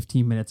idiot for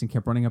 15 minutes and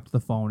kept running up to the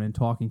phone and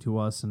talking to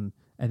us and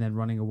then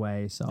running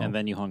away. So and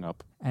then you hung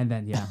up. And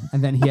then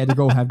he had to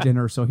go have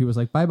dinner. So he was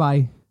like,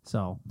 bye-bye.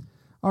 So,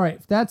 all right,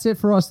 that's it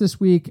for us this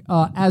week.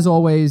 As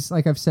always,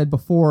 like I've said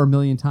before a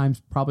million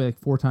times, probably like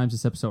 4 times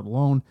this episode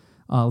alone,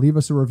 leave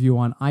us a review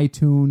on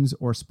iTunes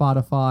or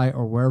Spotify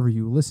or wherever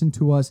you listen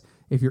to us.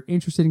 If you're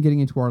interested in getting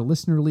into our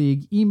listener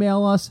league,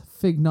 email us,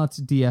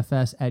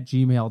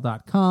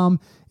 fignutsdfs@gmail.com.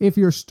 If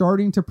you're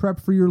starting to prep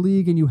for your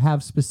league and you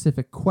have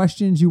specific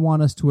questions you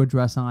want us to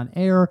address on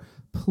air,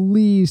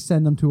 please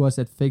send them to us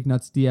at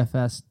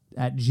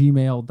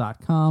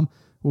fignutsdfs@gmail.com.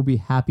 We'll be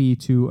happy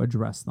to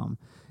address them.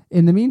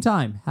 In the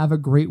meantime, have a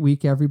great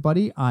week,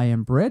 everybody. I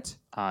am Britt.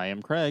 I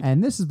am Craig.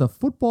 And this is the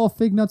Football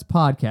Fig Nuts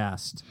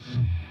Podcast.